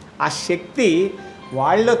 ఆ శక్తి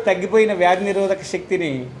వాళ్ళలో తగ్గిపోయిన వ్యాధి నిరోధక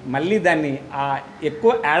శక్తిని మళ్ళీ దాన్ని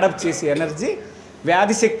ఎక్కువ యాడప్ చేసి ఎనర్జీ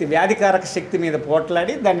వ్యాధికారక శక్తి మీద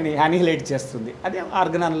పోట్లాడి దానిని యానిహిలేట్ చేస్తుంది. అదే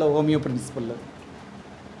ఆర్గనాన్లో హోమియో ప్రిన్సిపల్లో.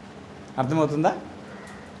 అర్థమవుతుందా?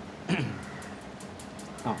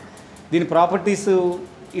 దీని properties,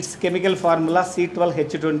 it's chemical formula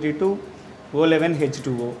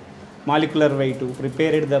C12H22O11H2O, molecular weight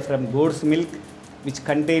prepared from goat's milk which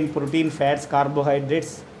contain protein, fats,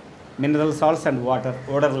 carbohydrates, mineral salts and water,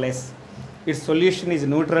 odorless. Its solution is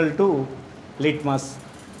neutral to litmus,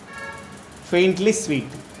 faintly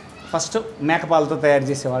sweet. First మేకపాలతో తయారు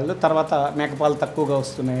చేసేవాళ్ళు, తర్వాత మేకపాలు తక్కువగా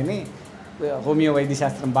వస్తున్నాయని homeo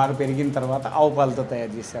వైద్యశాస్త్రం బాగా పెరిగిన తర్వాత ఆవు పాలతో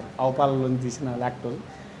తయారు చేశారు. ఆవు పాలలో తీసిన లాక్టోజ్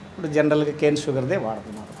ఇప్పుడు జనరల్గా కేన్ షుగర్దే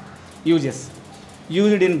వాడుతున్నారు.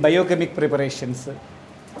 Used in biochemic preparations,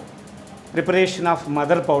 preparation of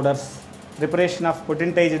mother powders, preparation of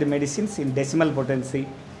potentised medicines in decimal potency,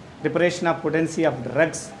 preparation of potency of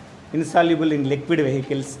drugs insoluble in liquid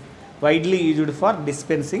vehicles, widely used for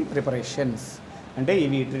dispensing preparations. అంటే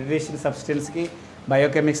ఇవి ట్రిటేషన్ సబ్స్టెన్స్కి,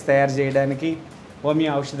 బయోకెమిక్స్ తయారు చేయడానికి,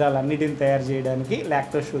 homeo ఔషధాలు అన్నిటిని తయారు చేయడానికి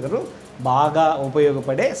lactose sugar బాగా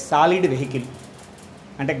ఉపయోగపడే సాలిడ్ వెహికల్,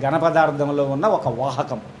 అంటే ఘన పదార్థంలో ఉన్న ఒక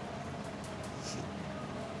వాహకం.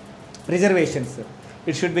 Preservations,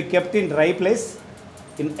 it should be kept in dry place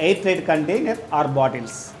in air tight container are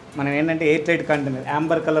bottles. మనం ఏంటంటే air tight container,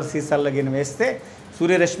 Amber colour సీసాల్లో గిన్నె వేస్తే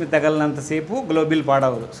సూర్యరశ్మి తగిలినంతసేపు గ్లోబిల్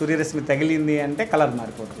పాడవదు, సూర్యరశ్మి తగిలింది అంటే కలర్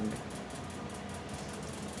మారిపోతుంది.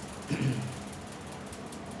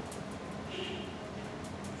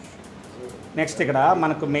 నెక్స్ట్ ఇక్కడ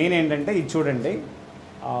మనకు మెయిన్ ఏంటంటే ఇది చూడండి,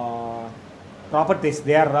 properties.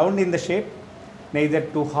 They R round in the shape, neither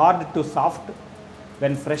to hard to soft,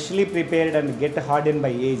 when freshly prepared and get harden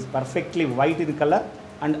by age, perfectly white in colour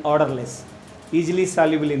and odourless, easily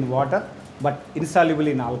soluble in water but insoluble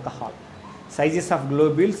in alcohol. Sizes of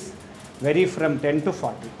globules very from 10 to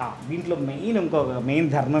 40. దీంట్లో ఇంకొక main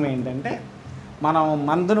ధర్మం ఏంటంటే, మనం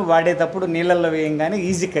మందును వాడేటప్పుడు నీళ్ళల్లో వేయంగానే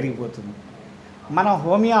easy కరిగిపోతుంది. మనం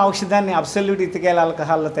హోమియో ఔషధాన్ని అబ్సల్యూట్ ఇథికల్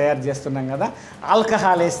ఆల్కహాల్లో తయారు చేస్తున్నాం కదా,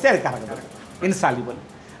 ఆల్కహాల్ వేస్తే అది కరగదు, ఇన్సాల్యుబుల్.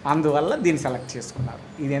 అందువల్ల దీన్ని సెలెక్ట్ చేసుకున్నారు.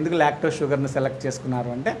 ఇది ఎందుకు లాక్టోస్ షుగర్ని సెలెక్ట్ చేసుకున్నారు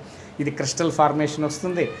అంటే, ఇది క్రిస్టల్ ఫార్మేషన్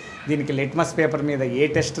వస్తుంది, దీనికి లిట్మస్ పేపర్ మీద ఏ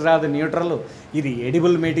టెస్ట్ రాదు, న్యూట్రల్, ఇది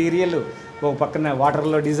ఎడిబుల్ మెటీరియల్, ఒక పక్కన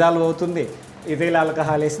వాటర్లో డిజాల్వ్ అవుతుంది, ఇథైల్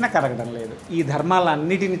ఆల్కహాల్ వేసినా కరగడం లేదు. ఈ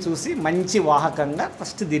ధర్మాలన్నిటిని చూసి మంచి వాహకంగా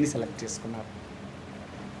ఫస్ట్ దీన్ని సెలెక్ట్ చేసుకున్నారు.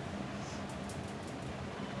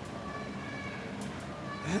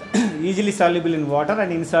 Easily soluble in water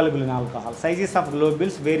and insoluble in alcohol. Sizes of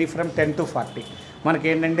globules vary from 10 to 40.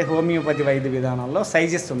 మనకేంటంటే హోమియోపతి వైద్య విధానంలో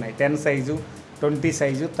సైజెస్ ఉన్నాయి. 10 size, 20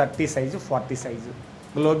 size, 30 size, 40 size.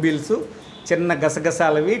 Globules చిన్న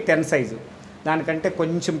గసగసాలవి 10 సైజు, దానికంటే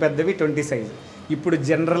కొంచెం పెద్దవి 20 సైజు. ఇప్పుడు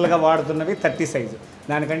జనరల్గా వాడుతున్నవి 30 సైజు,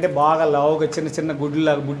 దానికంటే బాగా లావుగా చిన్న చిన్న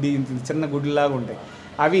చిన్న గుడ్డులాగా ఉంటాయి,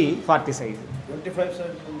 అవి 40 సైజు.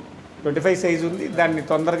 25 సైజు ఉంది, దాన్ని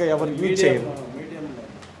తొందరగా ఎవరు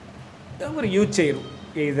యూజ్ చేయరు,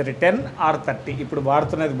 ఇదర్ 10 or 30. ఇప్పుడు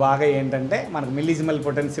వాడుతున్నది బాగా ఏంటంటే, మనకు మిల్లిజిమల్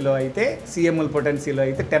పొటెన్సీలో అయితే, సిఎంఎల్ పొటెన్సీలో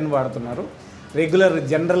అయితే 10 వాడుతున్నారు, రెగ్యులర్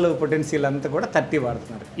జనరల్ పొటెన్సీలు అంతా కూడా 30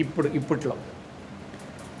 వాడుతున్నారు ఇప్పట్లో.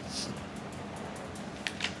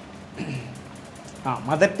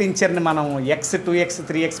 మదర్ టించర్ని మనం X, 2X,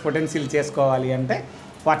 3X పొటెన్సీలు చేసుకోవాలి అంటే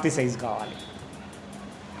 40 సైజు కావాలి.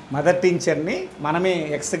 మదర్ టించర్ని మనమే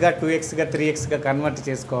Xగా, 2Xగా, 3Xగా కన్వర్ట్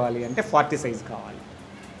చేసుకోవాలి అంటే 40 సైజు కావాలి.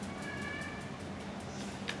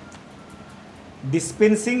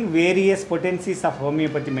 Dispensing various potencies of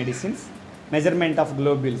homeopathy medicines, measurement of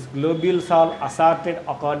globules. Globules are assorted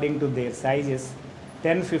according to their sizes,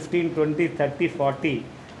 10, 15, 20, 30, 40.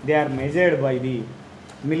 They are measured by the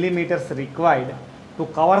millimeters required to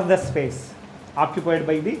cover the space occupied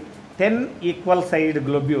by the 10 equal sized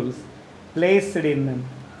globules placed in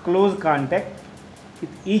close contact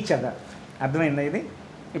with each other. అర్థమైందా ఇది?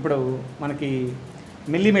 ఇప్పుడు మనకి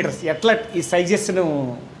millimetres ఎట్లా ఈ సైజెస్ను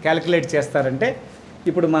calculate చేస్తారంటే,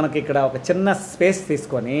 ఇప్పుడు మనకి ఇక్కడ ఒక చిన్న స్పేస్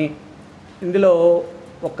తీసుకొని ఇందులో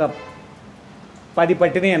ఒక 10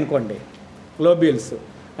 పట్టినాయి అనుకోండి గ్లోబ్యూల్స్,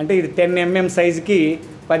 అంటే ఇది 10 mm సైజుకి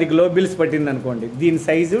 10 గ్లోబ్యూల్స్ పట్టింది అనుకోండి, దీని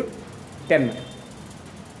సైజు 10.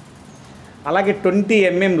 అలాగే 20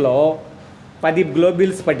 mmలో 10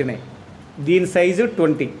 గ్లోబ్యూల్స్ పట్టినాయి, దీని సైజు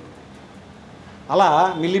 20. అలా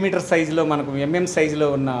మిల్లీమీటర్ సైజులో మనకు ఎంఎం సైజులో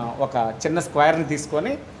ఉన్న ఒక చిన్న స్క్వేర్ని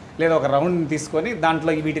తీసుకొని లేదా ఒక రౌండ్ని తీసుకొని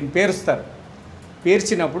దాంట్లో వీటిని పేరుస్తారు.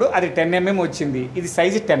 పేర్చినప్పుడు అది 10 mm వచ్చింది, ఇది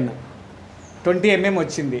సైజు 10. 20 mm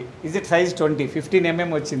వచ్చింది, ఇది సైజ్ 20. 15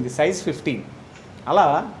 mm వచ్చింది, సైజ్ 15. అలా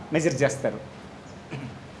మెజర్ చేస్తారు.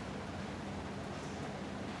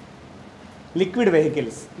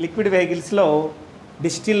 Liquid వెహికల్స్లో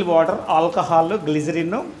distil water, alcohol,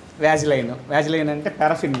 glycerin, Vaseline అంటే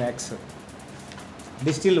పారాఫిన్ వ్యాక్స్.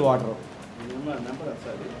 డిస్టిల్ వాటర్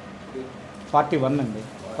 41 అండి,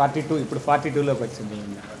 42 ఇప్పుడు 42లోకి వచ్చింది.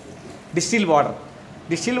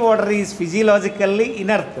 Distil water is ఫిజియలాజికల్లీ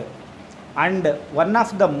inert and one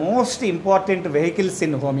of the most important vehicles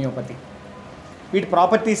in homeopathy. వీటి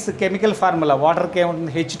ప్రాపర్టీస్, కెమికల్ ఫార్ములా, వాటర్కి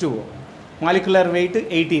ఏముంటుంది H2O, molecular weight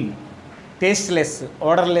 18, tasteless,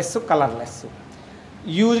 ఓడర్లెస్, colourless.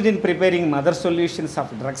 Used in preparing mother solutions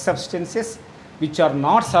of drug substances which are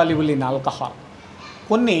not soluble in alcohol.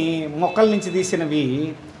 కొన్ని మొక్కల నుంచి తీసినవి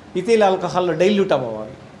ethyl ఆల్కహాల్లో dilute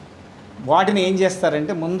అవ్వాలి. వాటిని ఏం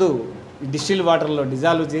చేస్తారంటే ముందు డిస్టిల్ వాటర్లో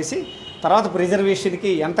డిజాల్వ్ చేసి తర్వాత ప్రిజర్వేషన్కి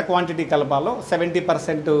ఎంత quantity కలపాలో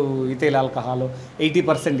 70% ethyl alcohol,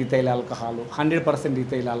 80% ethyl alcohol, 100%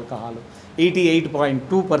 ethyl alcohol,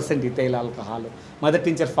 88.2% ethyl alcohol mother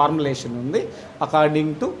tincture formulation ఉంది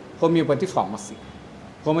according to homeopathy pharmacy.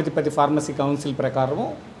 Homeopathy pharmacy council ప్రకారము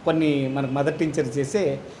కొన్ని మనకు మదర్ టించర్ చేసే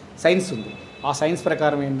సైన్స్ ఉంది. ఆ సైన్స్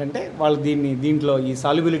ప్రకారం ఏంటంటే వాళ్ళు దీంట్లో ఈ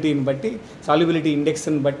సాల్యుబిలిటీని బట్టి, సాల్యుబిలిటీ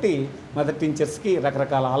ఇండెక్స్ని బట్టి మదర్ టించర్స్కి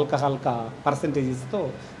రకరకాల ఆల్కహాల్ పర్సంటేజెస్తో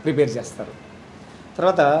ప్రిపేర్ చేస్తారు.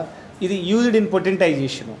 తర్వాత ఇది used in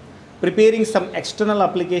పొటెంటైజేషను, preparing some external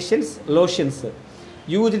applications, lotions,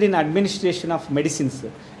 used in administration of medicines,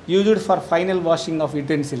 used for final washing of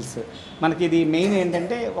utensils. మనకి ఇది మెయిన్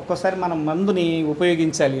ఏంటంటే ఒక్కోసారి మనం మందుని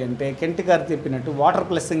ఉపయోగించాలి అంటే కెంట్ గారు చెప్పినట్టు వాటర్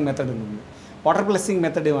ప్లస్సింగ్ మెథడ్ ఉంది. వాటర్ ప్లస్సింగ్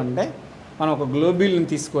మెథడ్ ఏమంటే మనం ఒక గ్లోబ్యూల్ని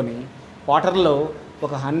తీసుకొని వాటర్లో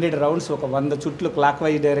ఒక 100 రౌండ్స్, ఒక 100 చుట్లు క్లాక్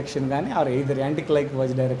వైజ్ డైరెక్షన్ కానీ are either anti clock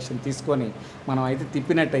wise direction తీసుకొని మనం అయితే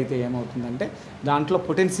తిప్పినట్టయితే ఏమవుతుందంటే దాంట్లో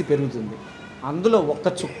పొటెన్సీ పెరుగుతుంది. అందులో ఒక్క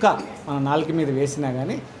చుక్క మన నాలుక మీద వేసినా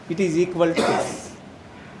కానీ ఇట్ ఈజ్ ఈక్వల్ టు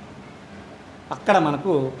అక్కడ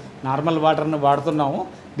మనకు నార్మల్ వాటర్ని వాడుతున్నాము,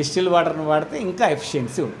 డిస్టిల్ వాటర్ని వాడితే ఇంకా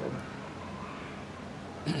ఎఫిషియన్సీ ఉంటుంది.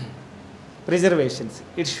 Preservations,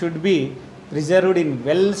 it should be preserved in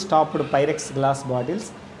well stopped Pyrex glass bottles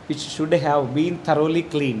which should have been thoroughly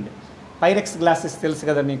cleaned. Pyrex glasses తెలుసు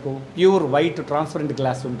కదా మీకు, ప్యూర్ వైట్ ట్రాన్స్పరెంట్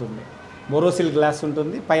గ్లాస్ ఉంటుంది. బొరోసిల్ గ్లాస్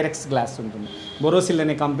ఉంటుంది, పైరెక్స్ గ్లాస్ ఉంటుంది. బొరోసిల్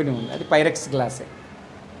అనే కంపెనీ ఉంది, అది పైరెక్స్ గ్లాసే.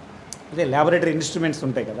 అదే ల్యాబొరేటరీ ఇన్స్ట్రుమెంట్స్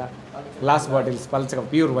ఉంటాయి కదా, గ్లాస్ బాటిల్స్ పల్చగా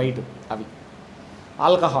ప్యూర్ వైట్ అవి.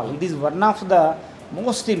 Alcohol, it is one of the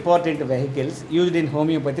most important vehicles used in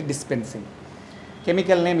homeopathy dispensing.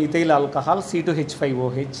 Chemical name ethyl alcohol,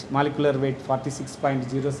 C2H5OH, molecular weight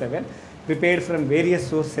 46.07, prepared from various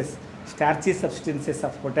sources, starchy substances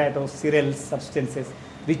of potatoes, cereals, substances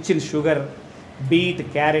rich in sugar, beet,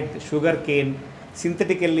 carrot, sugar cane,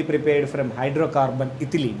 synthetically prepared from hydrocarbon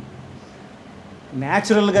ethylene.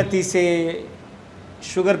 న్యాచురల్గా తీసే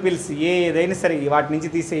sugar pills ఏదైనా సరే వాటి నుంచి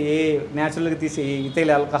తీసే న్యాచురల్గా తీసే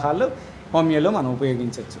ethyl alcohol హోమియోలో మనం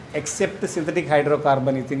ఉపయోగించవచ్చు. ఎక్సెప్ట్ సింథటిక్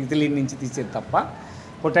హైడ్రోకార్బన్ ఇథిలీన్ నుంచి తీసేది తప్ప.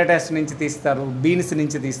 పొటాటోస్ నుంచి తీస్తారు, బీన్స్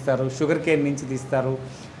నుంచి తీస్తారు, షుగర్ కేన్ నుంచి తీస్తారు,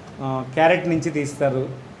 క్యారెట్ నుంచి తీస్తారు,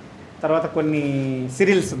 తర్వాత కొన్ని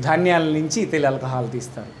సిరియల్స్ ధాన్యాల నుంచి ఇథైల్ ఆల్కహాల్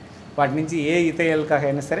తీస్తారు. వాటి నుంచి ఏ ఇథైల్ ఆల్కహాల్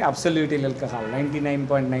అయినా సరే absolute ethyl alcohol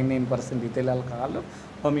 99.99% ethyl alcohol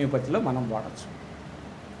హోమియోపతిలో మనం వాడచ్చు.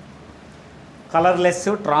 Colourless,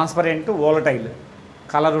 transparent, volatile.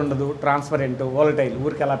 కలర్ ఉండదు, ట్రాన్స్పరెంట్, వోలటైల్,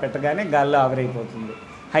 ఊరికి అలా పెట్టగానే గాల్లో ఆవిరైపోతుంది.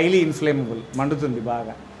 హైలీ ఇన్ఫ్లేమబుల్, మండుతుంది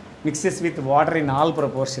బాగా. Mixes with water in all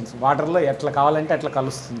proportions, వాటర్లో ఎట్లా కావాలంటే అట్లా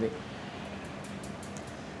కలుస్తుంది.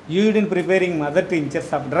 Used in preparing mother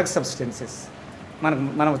tinctures of drug substances.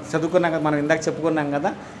 మనం చదువుకున్నాం కదా, మనం ఇందాక చెప్పుకున్నాం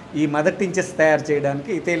కదా, ఈ మదర్ టించర్స్ తయారు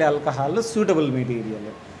చేయడానికి ethyl alcohol suitable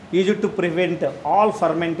material. Used to prevent all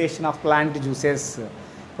fermentation of plant juices.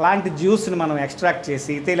 Plant జ్యూస్ని మనం ఎక్స్ట్రాక్ట్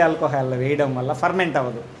చేసి ఇథైల్ ఆల్కహాల్లో వేయడం వల్ల ఫర్మెంట్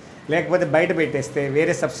అవ్వదు. లేకపోతే బయట పెట్టేస్తే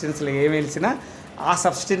వేరే సబ్స్టెన్స్లో ఏం వేసినా ఆ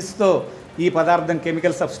సబ్స్టెన్స్తో ఈ పదార్థం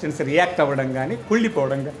కెమికల్ సబ్స్టెన్స్ రియాక్ట్ అవ్వడం కానీ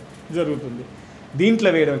కుళ్ళిపోవడం కానీ జరుగుతుంది.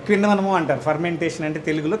 దీంట్లో వేయడం కిణ్వనము అంటారు. ఫర్మెంటేషన్ అంటే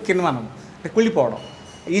తెలుగులో కిణ్వనం అంటే కుళ్ళిపోవడం.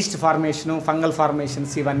 ఈస్ట్ ఫార్మేషను, ఫంగల్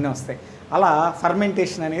ఫార్మేషన్స్ ఇవన్నీ వస్తాయి. అలా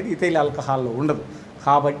ఫర్మెంటేషన్ అనేది ఇథైల్ ఆల్కహాల్లో ఉండదు.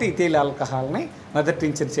 కాబట్టి ఇథైల్ ఆల్కహాల్ని మదర్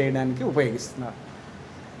టించర్ చేయడానికి ఉపయోగిస్తున్నారు.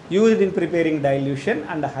 Used in preparing dilution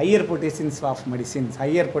and higher potencies of medicines.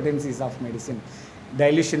 Higher potencies of medicine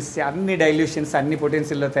dilutions, అన్ని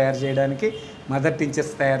పొటెన్సీల్లో తయారు చేయడానికి, మదర్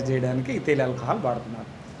టించర్స్ తయారు చేయడానికి ఇథైల్ ఆల్కహాల్ వాడుతున్నారు.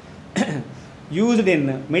 Used in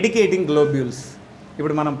మెడికేటింగ్ globules.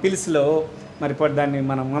 ఇప్పుడు మనం పిల్స్లో మరి దాన్ని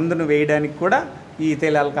మనం మందును వేయడానికి కూడా ఈ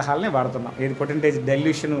ఇథైల్ ఆల్కహాల్ని వాడుతున్నాం. ఏది పొటెంటేజ్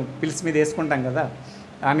డైల్యూషన్ పిల్స్ మీద వేసుకుంటాం కదా,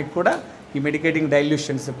 దానికి కూడా ఈ మెడికేటింగ్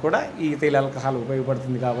డైల్యూషన్స్ కూడా ఈ ఇథైల్ ఆల్కహాల్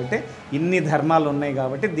ఉపయోగపడుతుంది. కాబట్టి ఇన్ని ధర్మాలు ఉన్నాయి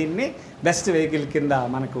కాబట్టి దీన్ని బెస్ట్ వెహికల్ కింద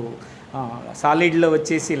మనకు సాలిడ్లో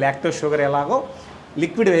వచ్చేసి లాక్టోస్ షుగర్ ఎలాగో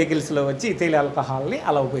లిక్విడ్ వెహికల్స్లో వచ్చి ఇథైల్ ఆల్కహాల్ని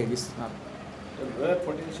అలా ఉపయోగిస్తున్నారు. లోయర్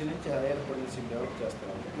పొటెన్షియల్ నుంచి హైయర్ పొటెన్షియల్ డెవలప్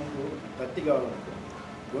చేస్తాం. మనకు 30 కావాలనుకో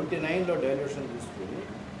 29లో డైల్యూషన్ తీసుకొని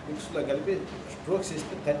మిక్స్లో కలిపి స్ట్రోక్స్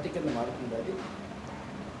ఇస్తే 30 కింద మారుతుంది. అది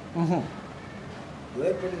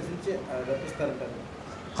లోయర్ పొటెన్షియల్ నుంచి రప్పిస్తారంటారు.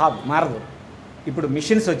 కాదు, మారదు. ఇప్పుడు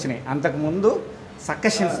మిషన్స్ వచ్చినాయి. అంతకుముందు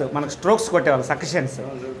సక్కషన్స్, మనకు స్ట్రోక్స్ కొట్టేవాళ్ళు సక్కషన్స్.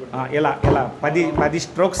 ఇలా 10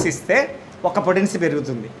 స్ట్రోక్స్ ఇస్తే ఒక పొటెన్సీ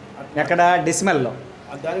పెరుగుతుంది. ఎక్కడ డెసిమల్లో.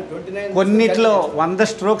 కొన్నిట్లో 100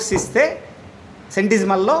 స్ట్రోక్స్ ఇస్తే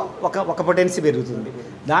సెంటిజిమల్లో ఒక పొటెన్సీ పెరుగుతుంది.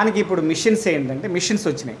 దానికి ఇప్పుడు మిషన్స్ ఏంటంటే మిషన్స్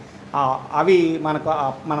వచ్చినాయి. అవి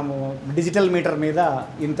మనము డిజిటల్ మీటర్ మీద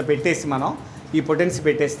ఇంత పెట్టేసి మనం ఈ పొటెన్సీ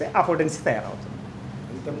పెట్టేస్తే ఆ పొటెన్సీ తయారవుతుంది.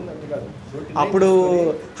 అప్పుడు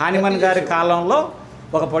హానిమన్ గారి కాలంలో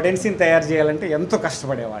ఒక పొటెన్సీని తయారు చేయాలంటే ఎంతో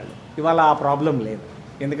కష్టపడేవాళ్ళు. ఇవాళ ఆ ప్రాబ్లం లేదు.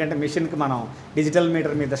 ఎందుకంటే మిషన్కి మనం డిజిటల్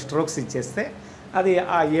మీటర్ మీద స్ట్రోక్స్ ఇచ్చేస్తే అది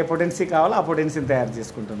ఏ పొటెన్సీ కావాలో ఆ పొటెన్సీని తయారు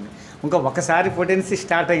చేసుకుంటుంది. ఇంకా ఒకసారి పొటెన్సీ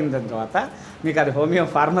స్టార్ట్ అయిన తర్వాత మీకు అది హోమియో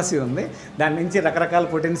ఫార్మసీ ఉంది. దాని నుంచి రకరకాల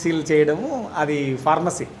పొటెన్సీలు చేయడము అది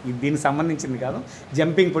ఫార్మసీ. ఇది దీనికి సంబంధించింది కాదు.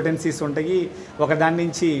 జంపింగ్ పొటెన్సీస్ ఉంటాయి, ఒకదాని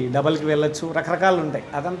నుంచి డబల్కి వెళ్ళొచ్చు, రకరకాలు ఉంటాయి.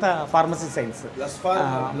 అదంతా ఫార్మసీ సైన్స్.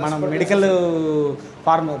 మనం medical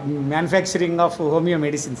manufacturing of homeo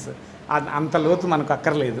medicines అంత లోతు మనకు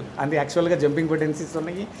అక్కర్లేదు. అది యాక్చువల్గా జంపింగ్ పొటెన్సీస్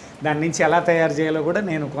ఉన్నాయి. దాని నుంచి ఎలా తయారు చేయాలో కూడా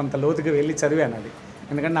నేను కొంత లోతుగా వెళ్ళి చదివాను అది.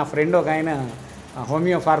 ఎందుకంటే నా ఫ్రెండ్ ఒక ఆయన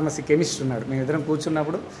హోమియో ఫార్మసీ కెమిస్ట్ ఉన్నాడు. మేము ఇద్దరం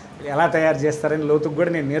కూర్చున్నప్పుడు ఎలా తయారు చేస్తారని లోతుకు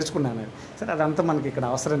కూడా నేను నేర్చుకున్నాను అది. సరే అదంతా మనకి ఇక్కడ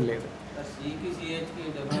అవసరం లేదు.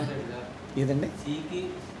 ఏదండి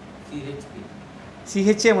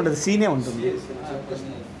సిహెచ్ ఏముండదు, సీనే ఉంటుంది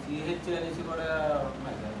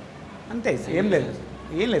అంతే. ఏం లేదు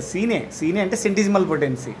సీనే అంటే సెంటిజిమల్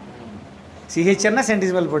పొటెన్సీ. సిహెచ్ అన్న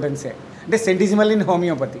సెంటిజిమల్ పొటెన్సీ అంటే సెంటిజిమల్ ఇన్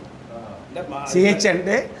హోమియోపతి. సిహెచ్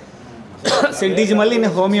అంటే సెంటిజిమల్ ఇన్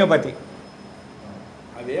హోమియోపతి.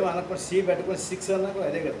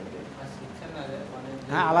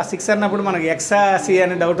 అలా 6 అన్నప్పుడు మనకు ఎక్సా సి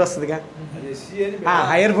అని డౌట్ వస్తుందిగా.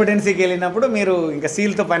 హైయర్ పొటెన్సీకి వెళ్ళినప్పుడు మీరు ఇంకా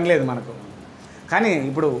సీల్తో పని లేదు మనకు. కానీ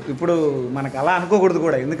ఇప్పుడు మనకు అలా అనుకోకూడదు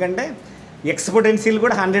కూడా. ఎందుకంటే ఎక్స్ పొటెన్సీలు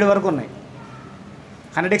కూడా 100 వరకు ఉన్నాయి.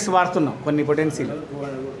 100x వాడుతున్నాం కొన్ని పొటెన్సీలు,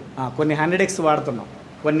 కొన్ని 100x వాడుతున్నాం.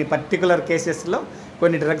 కొన్ని పర్టికులర్ కేసెస్లో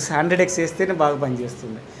కొన్ని డ్రగ్స్ 100x వేస్తేనే బాగా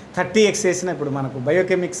పనిచేస్తుంది. 30x వేసిన ఇప్పుడు మనకు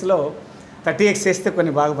బయోకెమిక్స్లో 30x వేస్తే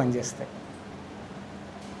కొన్ని బాగా పనిచేస్తాయి.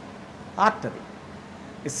 ఆర్ట్ అది.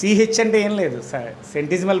 సిహెచ్ అంటే ఏం లేదు,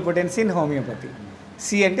 సెంటిజిమల్ పొటెన్సీ ఇన్ హోమియోపతి.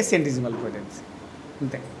 సి అంటే సెంటిజిమల్ పొటెన్సీ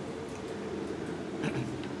అంతే.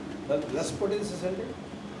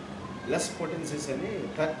 లెస్ పొటెన్సీస్ అని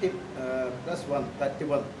 30+1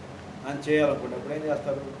 31 అని చేయాలనుకుంటే అప్పుడు ఏం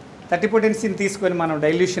చేస్తారు? 30 పొటెన్సీని తీసుకొని మనం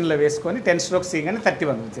డైల్యూషన్లో వేసుకొని 10 స్ట్రోక్స్ ఇవ్వగానే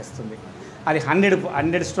 31 వచ్చేస్తుంది. అది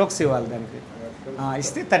 100 స్ట్రోక్స్ ఇవ్వాలి దానికి.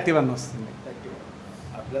 ఇస్తే 31 వస్తుంది.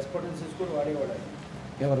 ఆ ప్లస్ పొటెన్సీస్ కూడా వాడేవాడు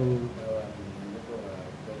ఎవరు?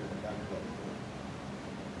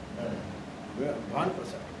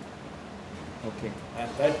 భానుప్రసాద్. ఓకే.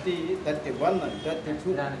 30, 31,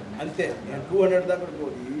 32 అంతే. 200 దాకా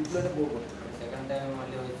పోదు, ఇంట్లోనే పోకూడదు.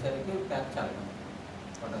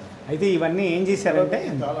 అయితే ఇవన్నీ ఏం చేశారంటే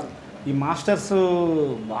ఈ మాస్టర్స్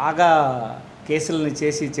బాగా కేసులను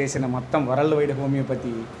చేసిన మొత్తం వరల్డ్ వైడ్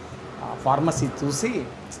హోమియోపతి ఫార్మసీ చూసి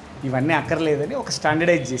ఇవన్నీ అక్కర్లేదని ఒక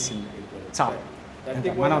స్టాండర్డైజ్ చేసింది. చాలు,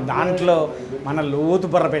 మనం దాంట్లో మన లోతు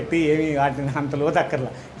బుర్ర పెట్టి ఏమి వాటిని అంత లోతు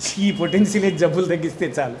అక్కర్లా. ఈ పొటెన్షియల్ జబ్బులు తగ్గిస్తే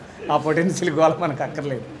చాలు, ఆ పొటెన్షియల్ గోల మనకు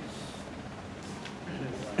అక్కర్లేదు.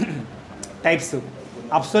 Types.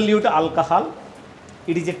 Absolute alcohol.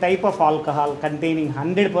 It is a type of alcohol containing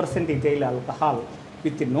 100% ethyl alcohol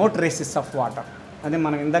with no traces of water. అదే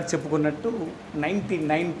మనం ఇందాక చెప్పుకున్నట్టు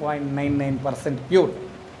 99.99% ప్యూర్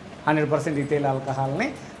 100% ఇథైల్ ఆల్కహాల్ని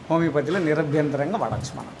హోమియోపతిలో నిరభ్యంతరంగా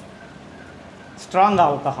వాడచ్చు మనం. Strong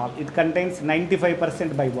alcohol. It contains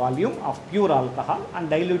 95% by volume of pure alcohol and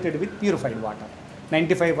diluted with purified water.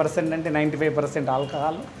 95% అంటే 95%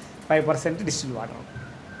 alcohol, 5% distilled water.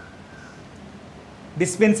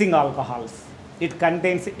 Dispensing alcohols. It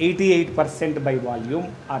contains 88% by volume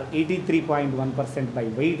or 83.1% by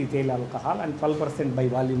weight ethyl alcohol and 12% by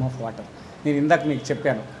volume of water. నేను ఇందాక మీకు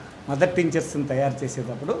చెప్పాను, mother టించర్స్ని తయారు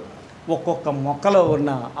చేసేటప్పుడు ఒక్కొక్క మొక్కలో ఉన్న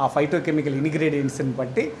ఆ ఫైటోకెమికల్ ఇంగ్రీడియంట్స్ని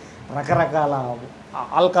బట్టి రకరకాల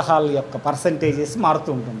ఆల్కహాల్ యొక్క పర్సంటేజెస్ మారుతూ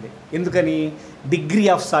ఉంటుంది. ఎందుకని? Degree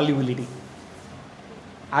of solubility.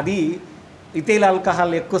 అది ఇథైల్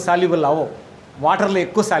ఆల్కహాల్ ఎక్కువ సాల్యుబుల్ అవ్వవు, వాటర్లో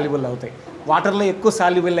ఎక్కువ సాల్యుబుల్ అవుతాయి. వాటర్లో ఎక్కువ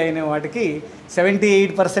సాల్యుబుల్ అయిన వాటికి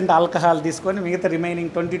 78% ఆల్కహాల్ తీసుకొని మిగతా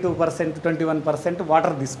రిమైనింగ్ 22%, 21%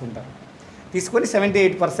 వాటర్ తీసుకొని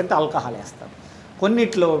 78% ఆల్కహాల్ వేస్తారు.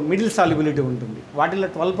 కొన్నిట్లో మిడిల్ సాల్యుబిలిటీ ఉంటుంది, వాటిలో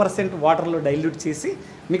 12% వాటర్లో డైల్యూట్ చేసి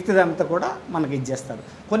మిగతాదంతా కూడా మనకి ఇచ్చేస్తారు.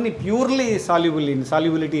 కొన్ని ప్యూర్లీ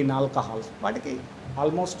సాల్యుబిలిటీ ఇన్ ఆల్కహాల్స్, వాటికి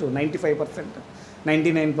ఆల్మోస్ట్ 95%,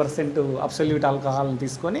 99% అబ్సల్యూట్ ఆల్కహాల్ని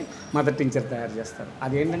తీసుకొని మదర్ టించర్ తయారు చేస్తారు.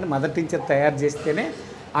 అదేంటంటే మదర్ టించర్ తయారు చేస్తేనే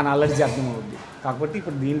ఆ నాలెడ్జ్ అర్థమవుద్ది. కాకపోతే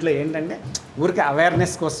ఇప్పుడు దీంట్లో ఏంటంటే ఊరికి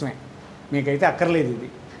అవేర్నెస్ కోసమే, మీకైతే అక్కర్లేదు ఇది.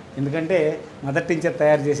 ఎందుకంటే మదర్ టించర్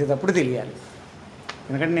తయారు చేసేటప్పుడు తెలియాలి.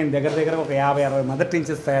 ఎందుకంటే నేను దగ్గర ఒక 50-60 మదర్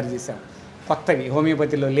టించర్స్ తయారు చేశాను, కొత్తవి,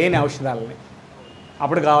 హోమియోపతిలో లేని ఔషధాలని.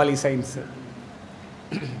 అప్పుడు కావాలి ఈ science.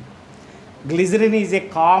 Glycerin is a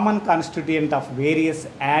common constituent of various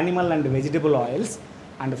animal and vegetable oils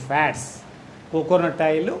and fats. Coconut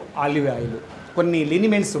oil, olive oil, కొన్ని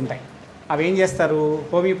లినిమెంట్స్ ఉంటాయి. అవి ఏం చేస్తారు?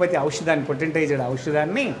 హోమియోపతి ఔషధాన్ని, పొటెంటైజ్డ్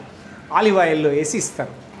ఔషధాన్ని ఆలివ్ ఆయిల్లో వేసి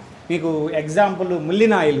ఇస్తారు. మీకు ఎగ్జాంపుల్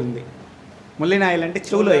ముల్లిన ఆయిల్ ఉంది. ముల్లిన్ ఆయిల్ అంటే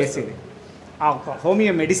చెవులో వేసేది. ఆ ఒక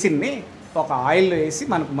హోమియో మెడిసిన్ని ఒక ఆయిల్లో వేసి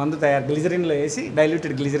మనకు మందు గ్లిజరిన్లో వేసి,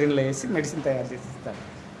 డైల్యూటెడ్ గ్లిజరిన్లో వేసి మెడిసిన్ తయారు చేసి ఇస్తారు.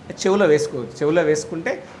 చెవులో వేసుకోవచ్చు. చెవులో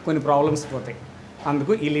వేసుకుంటే కొన్ని ప్రాబ్లమ్స్ పోతాయి.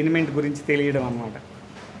 అందుకు ఈ లినిమెంట్ గురించి తెలియడం అన్నమాట.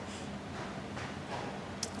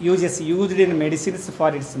 used in medicines for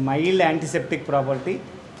its mild antiseptic property,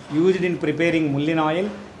 used in preparing mullin oil,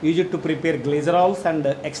 used to prepare glycerols and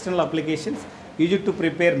external applications, used to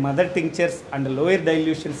prepare mother tinctures and lower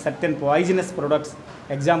dilution certain poisonous products,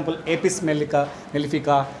 example Apis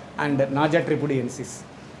mellifica and Naja tripudiensis.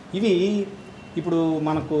 ఇవి ఇప్పుడు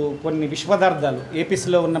మనకు కొన్ని విష పదార్థాలు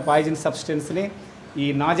ఏపిస్లో ఉన్న poison సబ్స్టెన్స్ని ఈ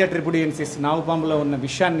నాజా ట్రిపుడియన్సిస్ నాగుపాములో ఉన్న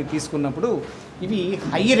విషయాన్ని తీసుకున్నప్పుడు ఇవి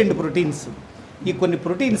హయ్యర్ ఎండ్ ప్రోటీన్స్. ఈ కొన్ని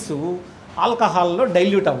ప్రోటీన్స్ ఆల్కహాల్లో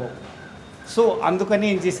డైల్యూట్ అవ్వవు. సో అందుకని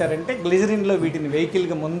ఏం చేశారంటే గ్లిజరిన్లో వీటిని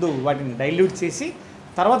వెహికల్గా ముందు వాటిని డైల్యూట్ చేసి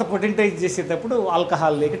తర్వాత పొటెంటైజ్ చేసేటప్పుడు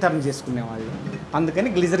ఆల్కహాల్లోకి టర్న్ చేసుకునేవాళ్ళు. అందుకని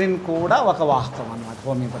గ్లిజరిన్ కూడా ఒక వాహకం అన్నమాట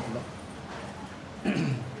హోమియోపతిలో.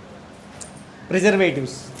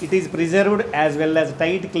 Preservatives. It is preserved as well as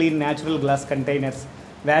tight clean natural glass containers,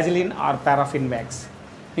 Vaseline are paraffin wax.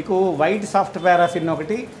 మీకు వైట్ సాఫ్ట్ పారాఫిన్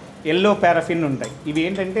ఒకటి, ఎల్లో పారాఫిన్ ఉంటాయి. ఇవి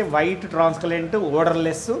ఏంటంటే వైట్ ట్రాన్స్పరెంట్,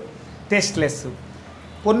 ఓడర్లెస్, టేస్ట్లెస్.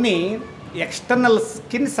 కొన్ని ఎక్స్టర్నల్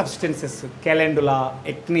స్కిన్ సబ్స్టెన్సెస్ క్యాలెండులా,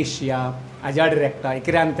 ఎక్నీషియా, అజాడిరెక్టా,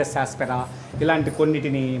 ఇకిరాంథెస్ ఆస్పెరా ఇలాంటి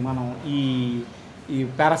కొన్నిటిని మనం ఈ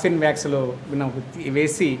పారాఫిన్ వ్యాక్స్లో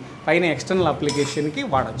వేసి పైన ఎక్స్టర్నల్ అప్లికేషన్కి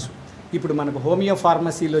వాడచ్చు. ఇప్పుడు మనకు హోమియో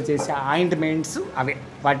ఫార్మసీలో చేసే ఆయింట్మెంట్స్ అవే,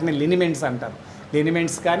 వాటిని లినిమెంట్స్ అంటారు.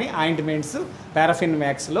 లినిమెంట్స్ కానీ ఆయింట్మెంట్స్ పారాఫిన్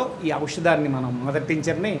వ్యాక్స్లో ఈ ఔషధాన్ని మనం మదర్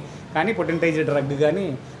టించర్ని కానీ పొటెంటైజ్డ్ డ్రగ్ కానీ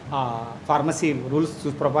ఫార్మసీ రూల్స్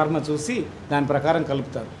ప్రకారం చూసి దాని ప్రకారం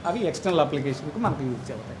కలుపుతారు. అవి ఎక్స్టర్నల్ అప్లికేషన్కి మనకు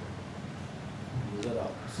యూజ్ అవుతాయి.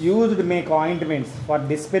 Used make ointments for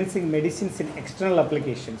dispensing medicines in external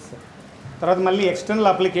applications. తర్వాత మళ్ళీ ఎక్స్టర్నల్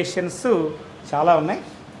అప్లికేషన్స్ చాలా ఉన్నాయి,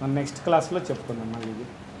 మనం నెక్స్ట్ క్లాస్లో చెప్పుకుందాం. మళ్ళీ ఇది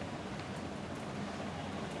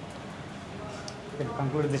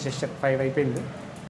కంక్లూడ్ ది సెషన్ 5 అయిపోయింది.